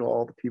working through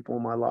all the people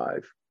in my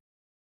life.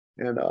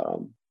 And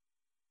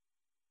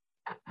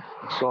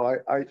so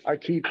I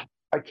keep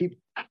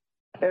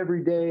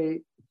every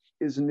day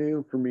is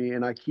new for me,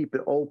 and I keep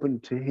it open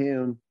to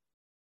Him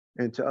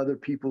and to other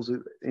people's,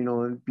 you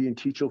know, and being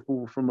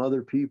teachable from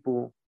other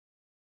people,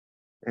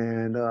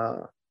 and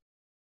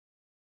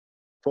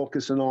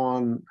focusing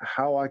on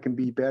how I can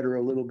be better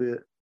a little bit,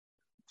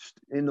 just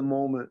in the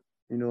moment,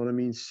 you know what I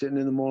mean? Sitting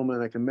in the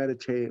moment, I can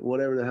meditate,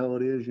 whatever the hell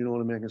it is, you know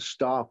what I mean? I can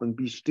stop and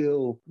be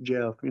still,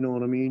 Jeff, you know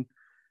what I mean?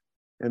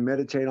 And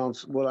meditate on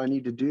what I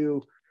need to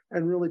do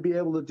and really be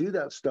able to do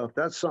that stuff.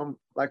 That's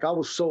like I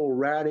was so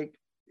erratic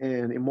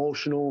and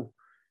emotional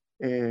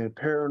and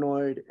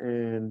paranoid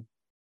and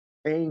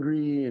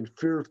angry and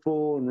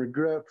fearful and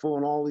regretful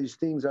and all these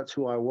things. That's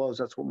who I was.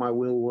 That's what my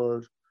will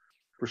was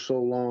for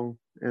so long.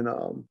 And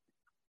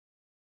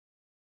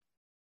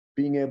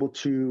being able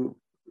to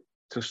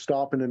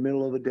stop in the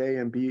middle of the day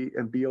and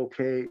be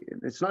okay.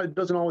 It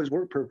doesn't always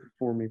work perfect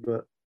for me,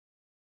 but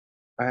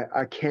I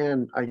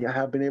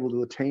have been able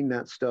to attain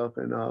that stuff.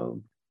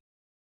 And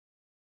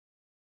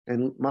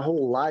my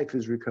whole life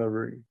is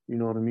recovery. You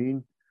know what I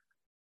mean?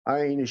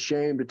 I ain't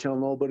ashamed to tell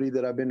nobody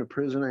that I've been to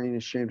prison. I ain't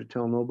ashamed to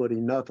tell nobody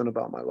nothing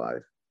about my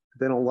life. If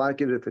they don't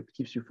like it, if it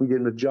keeps you from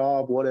getting a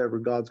job, whatever,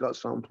 God's got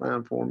something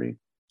planned for me.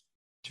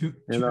 Two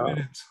And,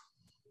 minutes.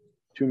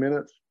 2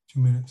 minutes. 2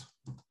 minutes.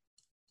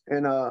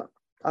 And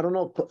I don't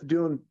know,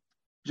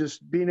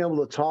 just being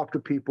able to talk to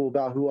people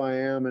about who I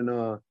am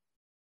and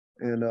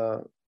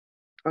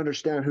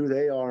understand who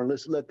they are, and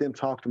let's let them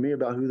talk to me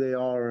about who they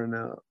are, and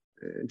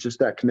just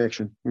that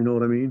connection, you know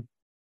what I mean,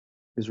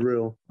 is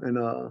real.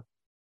 And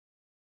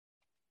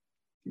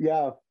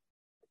yeah,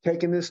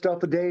 taking this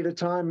stuff a day at a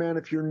time, man.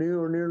 If you're new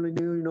or nearly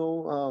new, you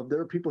know, there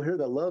are people here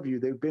that love you.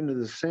 They've been to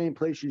the same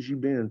places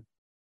you've been,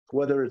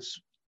 whether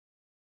it's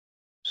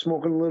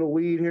smoking a little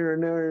weed here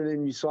and there, and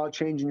then you saw it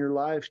changing your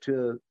life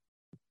to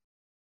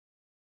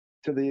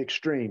the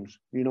extremes.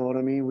 You know what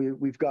I mean?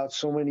 We've got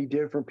so many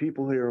different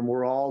people here, and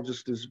we're all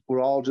just as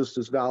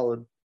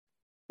valid.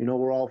 You know,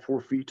 we're all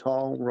 4 feet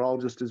tall. We're all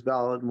just as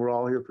valid, and we're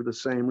all here for the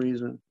same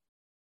reason.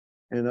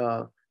 And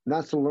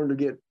that's to learn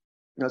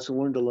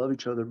to love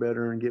each other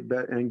better and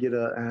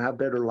and have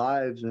better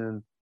lives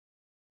and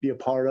be a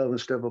part of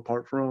instead of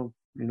apart from.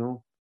 You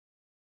know,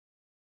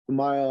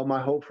 my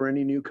hope for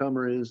any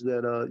newcomer is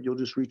that you'll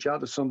just reach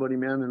out to somebody,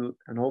 man,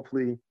 and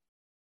hopefully, you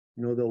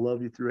know, they'll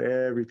love you through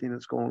everything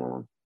that's going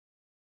on.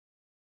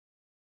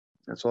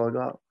 That's all I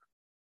got.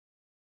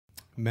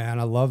 Man,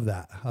 I love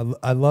that.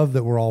 I love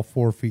that we're all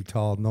 4 feet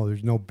tall. No,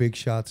 there's no big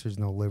shots. There's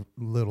no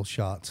little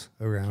shots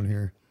around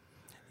here.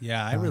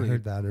 Yeah, I really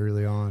heard that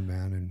early on,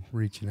 man, and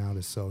reaching out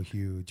is so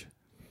huge.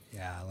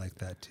 Yeah, I like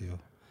that too.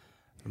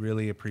 I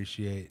really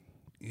appreciate,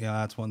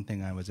 that's one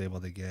thing I was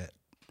able to get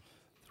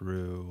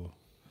through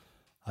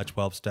a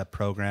 12-step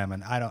program.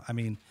 And I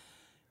mean,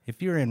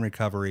 if you're in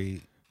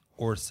recovery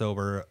or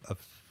sober,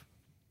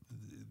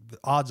 the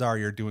odds are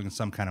you're doing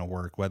some kind of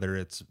work, whether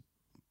it's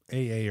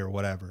AA or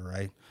whatever,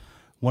 right?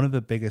 One of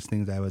the biggest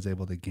things I was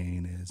able to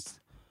gain is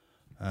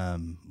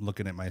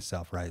looking at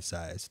myself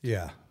right-sized.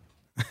 Yeah.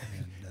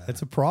 And,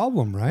 that's a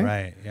problem, right?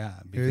 Right, yeah.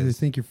 You either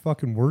think you're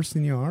fucking worse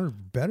than you are or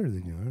better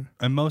than you are.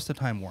 And most of the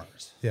time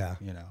worse. Yeah.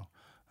 You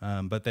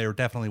know. But there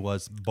definitely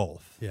was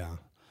both. Yeah.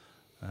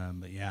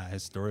 But yeah,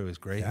 his story was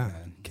great, yeah.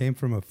 man. Came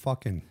from a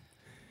fucking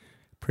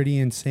pretty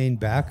insane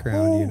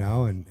background, you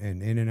know, and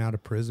in and out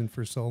of prison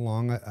for so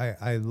long.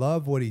 I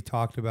love what he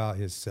talked about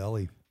his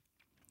cellie,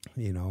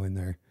 you know, in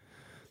there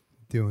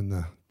doing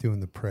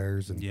the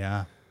prayers and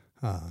yeah,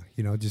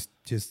 you know, just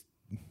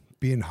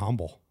being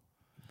humble,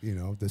 you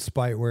know,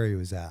 despite where he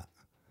was at.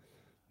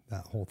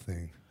 That whole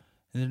thing.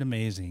 Isn't it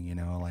amazing, you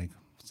know, like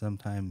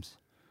sometimes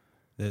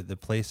the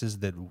places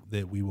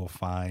that we will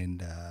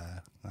find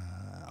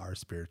our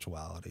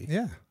spirituality.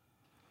 Yeah.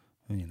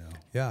 You know.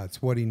 Yeah,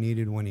 it's what he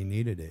needed when he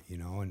needed it, you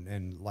know,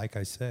 and like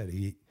I said,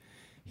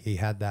 he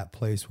had that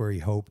place where he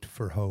hoped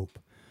for hope.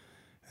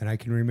 And I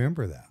can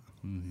remember that.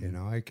 Mm-hmm. You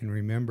know, I can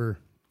remember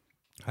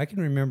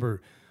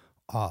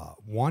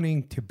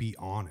wanting to be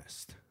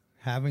honest,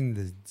 having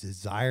the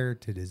desire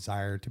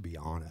to be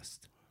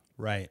honest.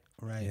 Right.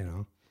 You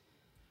know.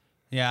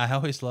 Yeah, I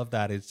always love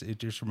that. It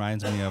just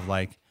reminds me of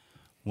like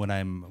when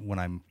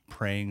I'm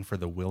praying for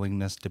the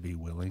willingness to be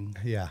willing.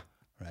 Yeah.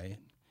 Right.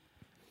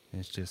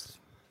 It's just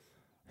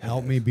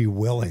help me be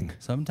willing.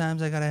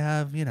 Sometimes I gotta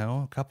have, you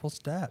know, a couple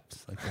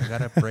steps. Like I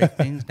gotta break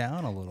things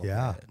down a little bit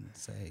and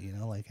say, you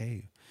know, like,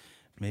 hey,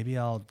 maybe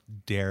I'll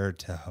dare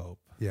to hope.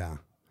 Yeah.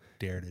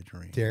 Dare to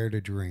dream. Dare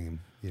to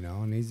dream. You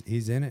know, and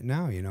he's in it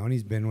now, you know, and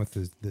he's been with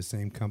the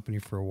same company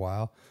for a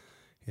while,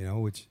 you know,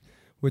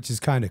 which is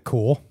kind of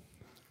cool.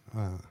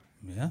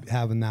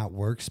 Having that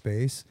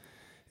workspace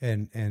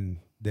and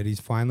that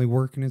he's finally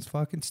working his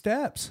fucking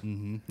steps.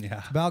 Mm-hmm. Yeah.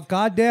 It's about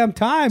goddamn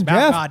time, it's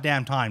Jeff. About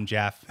goddamn time,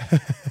 Jeff.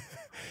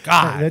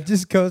 God. That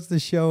just goes to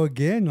show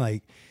again,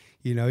 like,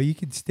 you know, you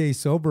could stay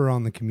sober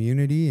on the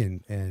community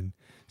and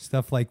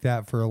stuff like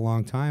that for a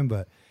long time,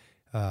 but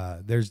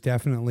there's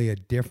definitely a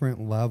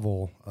different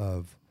level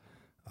of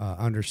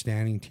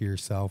understanding to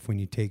yourself when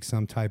you take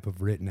some type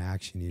of written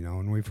action, you know,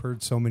 and we've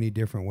heard so many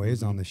different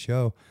ways on the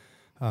show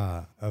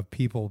of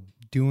people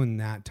doing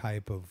that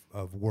type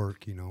of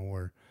work, you know,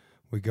 where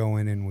we go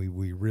in and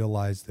we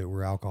realize that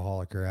we're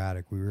alcoholic or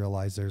addict. We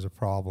realize there's a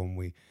problem.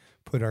 We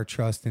put our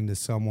trust into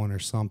someone or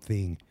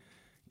something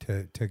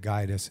to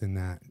guide us in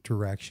that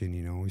direction.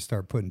 You know, we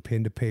start putting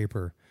pen to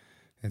paper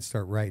and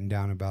start writing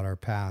down about our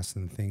past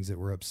and the things that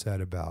we're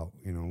upset about.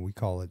 You know, we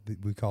call it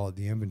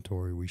the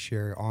inventory. We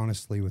share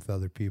honestly with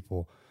other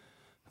people,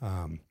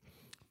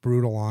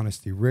 brutal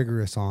honesty,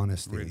 rigorous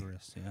honesty,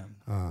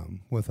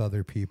 with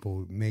other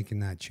people,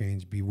 making that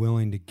change, be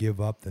willing to give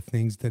up the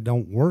things that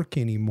don't work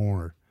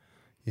anymore.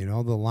 You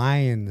know, the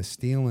lying, the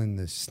stealing,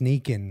 the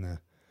sneaking,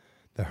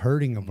 the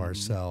hurting of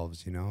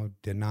ourselves, you know,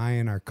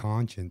 denying our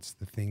conscience,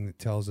 the thing that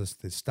tells us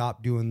to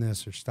stop doing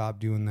this or stop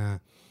doing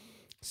that,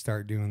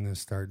 start doing this,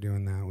 start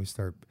doing that. We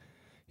start,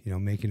 you know,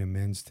 making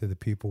amends to the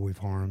people we've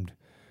harmed.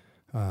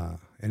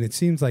 And it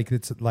seems like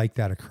it's like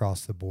that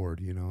across the board,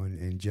 you know,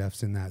 and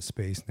Jeff's in that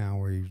space now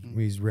where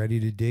he's ready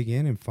to dig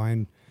in and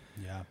find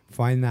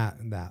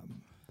that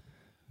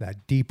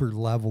deeper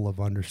level of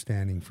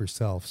understanding for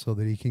self so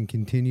that he can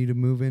continue to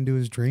move into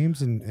his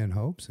dreams and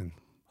hopes. And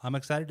I'm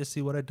excited to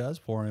see what it does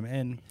for him.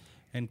 And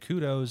And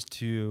kudos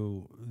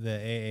to the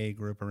AA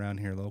group around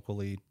here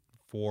locally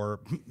for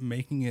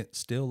making it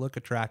still look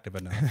attractive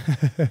enough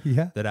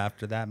Yeah. that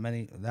after that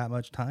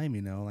much time,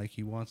 you know, like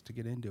he wants to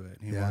get into it.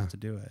 He Yeah. wants to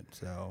do it.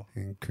 So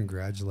And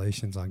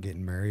congratulations on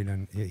getting married.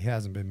 And he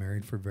hasn't been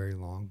married for very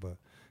long, but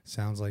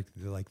sounds like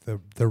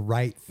the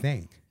right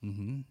thing.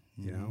 mhm,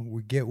 You know,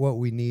 we get what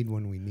we need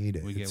when we need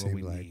it. We It get what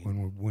we seems like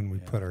need. when we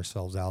Yeah. put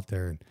ourselves out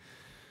there and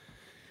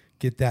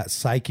get that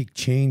psychic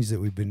change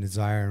that we've been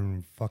desiring.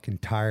 We're fucking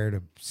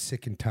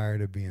sick and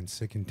tired of being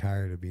sick and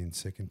tired of being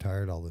sick and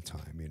tired all the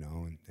time, you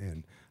know.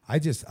 And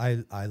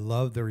I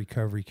love the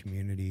recovery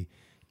community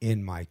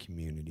in my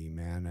community,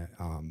 man.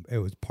 It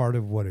was part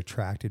of what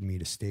attracted me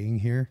to staying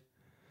here.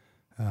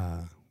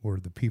 Were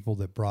the people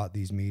that brought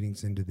these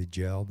meetings into the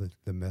jail,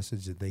 the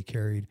message that they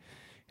carried,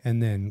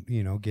 and then,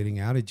 you know, getting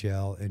out of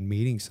jail and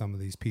meeting some of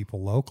these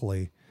people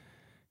locally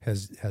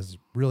has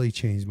really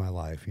changed my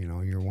life. You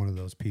know, you're one of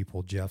those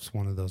people. Jeff's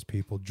one of those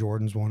people.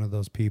 Jordan's one of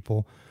those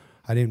people.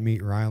 I didn't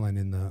meet Rylan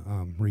in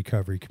the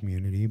recovery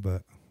community,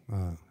 but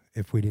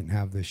if we didn't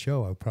have this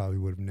show, I probably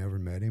would have never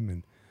met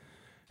him.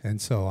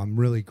 And so I'm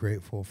really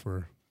grateful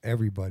for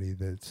everybody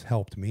that's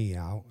helped me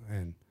out.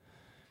 And,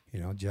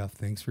 you know, Jeff,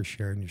 thanks for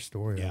sharing your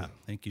story. yeah,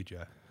 thank you,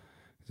 Jeff.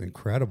 It's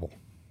incredible.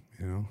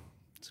 You know,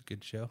 It's a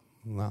good show.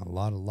 a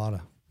lot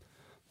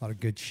of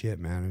good shit,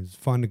 man. It was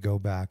fun to go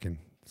back and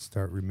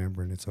start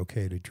remembering it's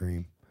okay to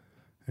dream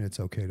and it's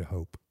okay to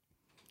hope.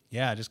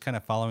 Yeah, just kind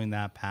of following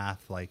that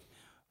path, like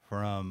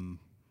from,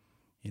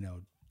 you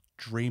know,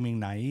 dreaming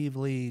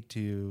naively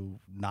to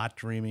not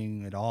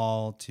dreaming at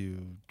all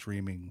to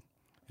dreaming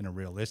in a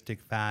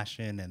realistic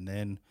fashion, and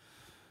then,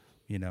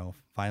 you know,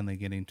 finally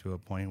getting to a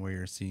point where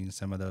you're seeing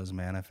some of those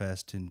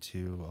manifest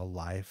into a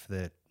life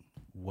that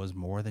was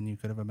more than you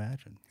could have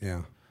imagined.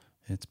 Yeah.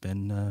 It's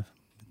been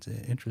it's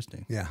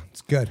interesting. Yeah,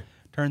 it's good.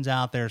 Turns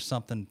out there's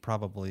something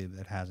probably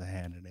that has a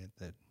hand in it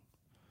that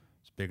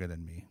is bigger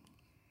than me.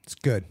 It's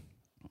good.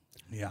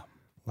 Yeah.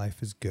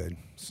 Life is good.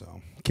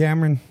 So,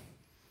 Cameron,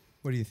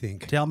 what do you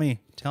think? Tell me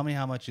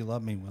how much you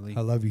love me, Willie.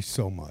 I love you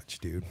so much,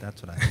 dude.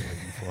 That's what I'm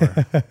waiting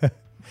for.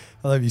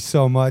 I love you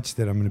so much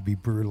that I'm going to be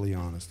brutally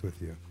honest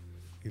with you,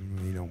 even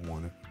when you don't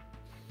want it.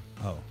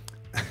 Oh.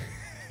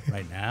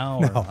 Right now?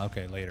 Or, No.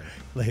 okay, later.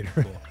 Later.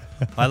 Cool.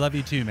 I love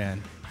you too,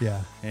 man.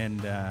 Yeah.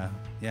 And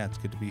yeah, it's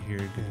good to be here.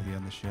 Good to be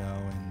on the show.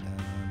 And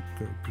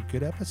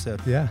good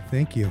episode. Yeah,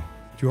 thank you.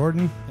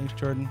 Jordan, Thanks,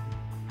 Jordan.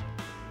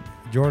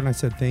 I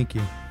said thank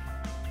you.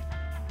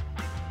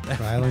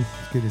 Rylan,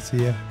 it's good to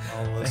see you.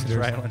 All the Thanks,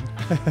 listeners. Rylan.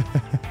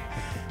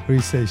 What do you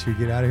say? Should we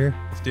get out of here?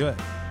 Let's do it.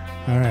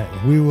 All right.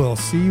 We will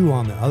see you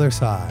on the other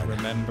side.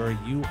 Remember,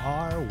 you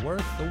are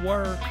worth the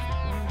work.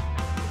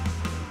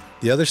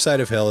 The Other Side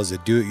of Hell is a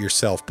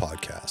do-it-yourself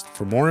podcast.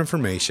 For more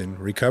information,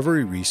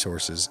 recovery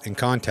resources, and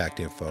contact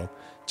info,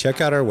 check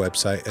out our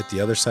website at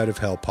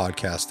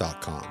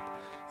theothersideofhellpodcast.com.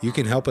 You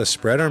can help us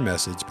spread our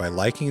message by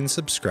liking and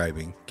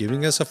subscribing,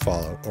 giving us a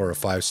follow, or a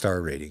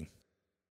 5-star rating.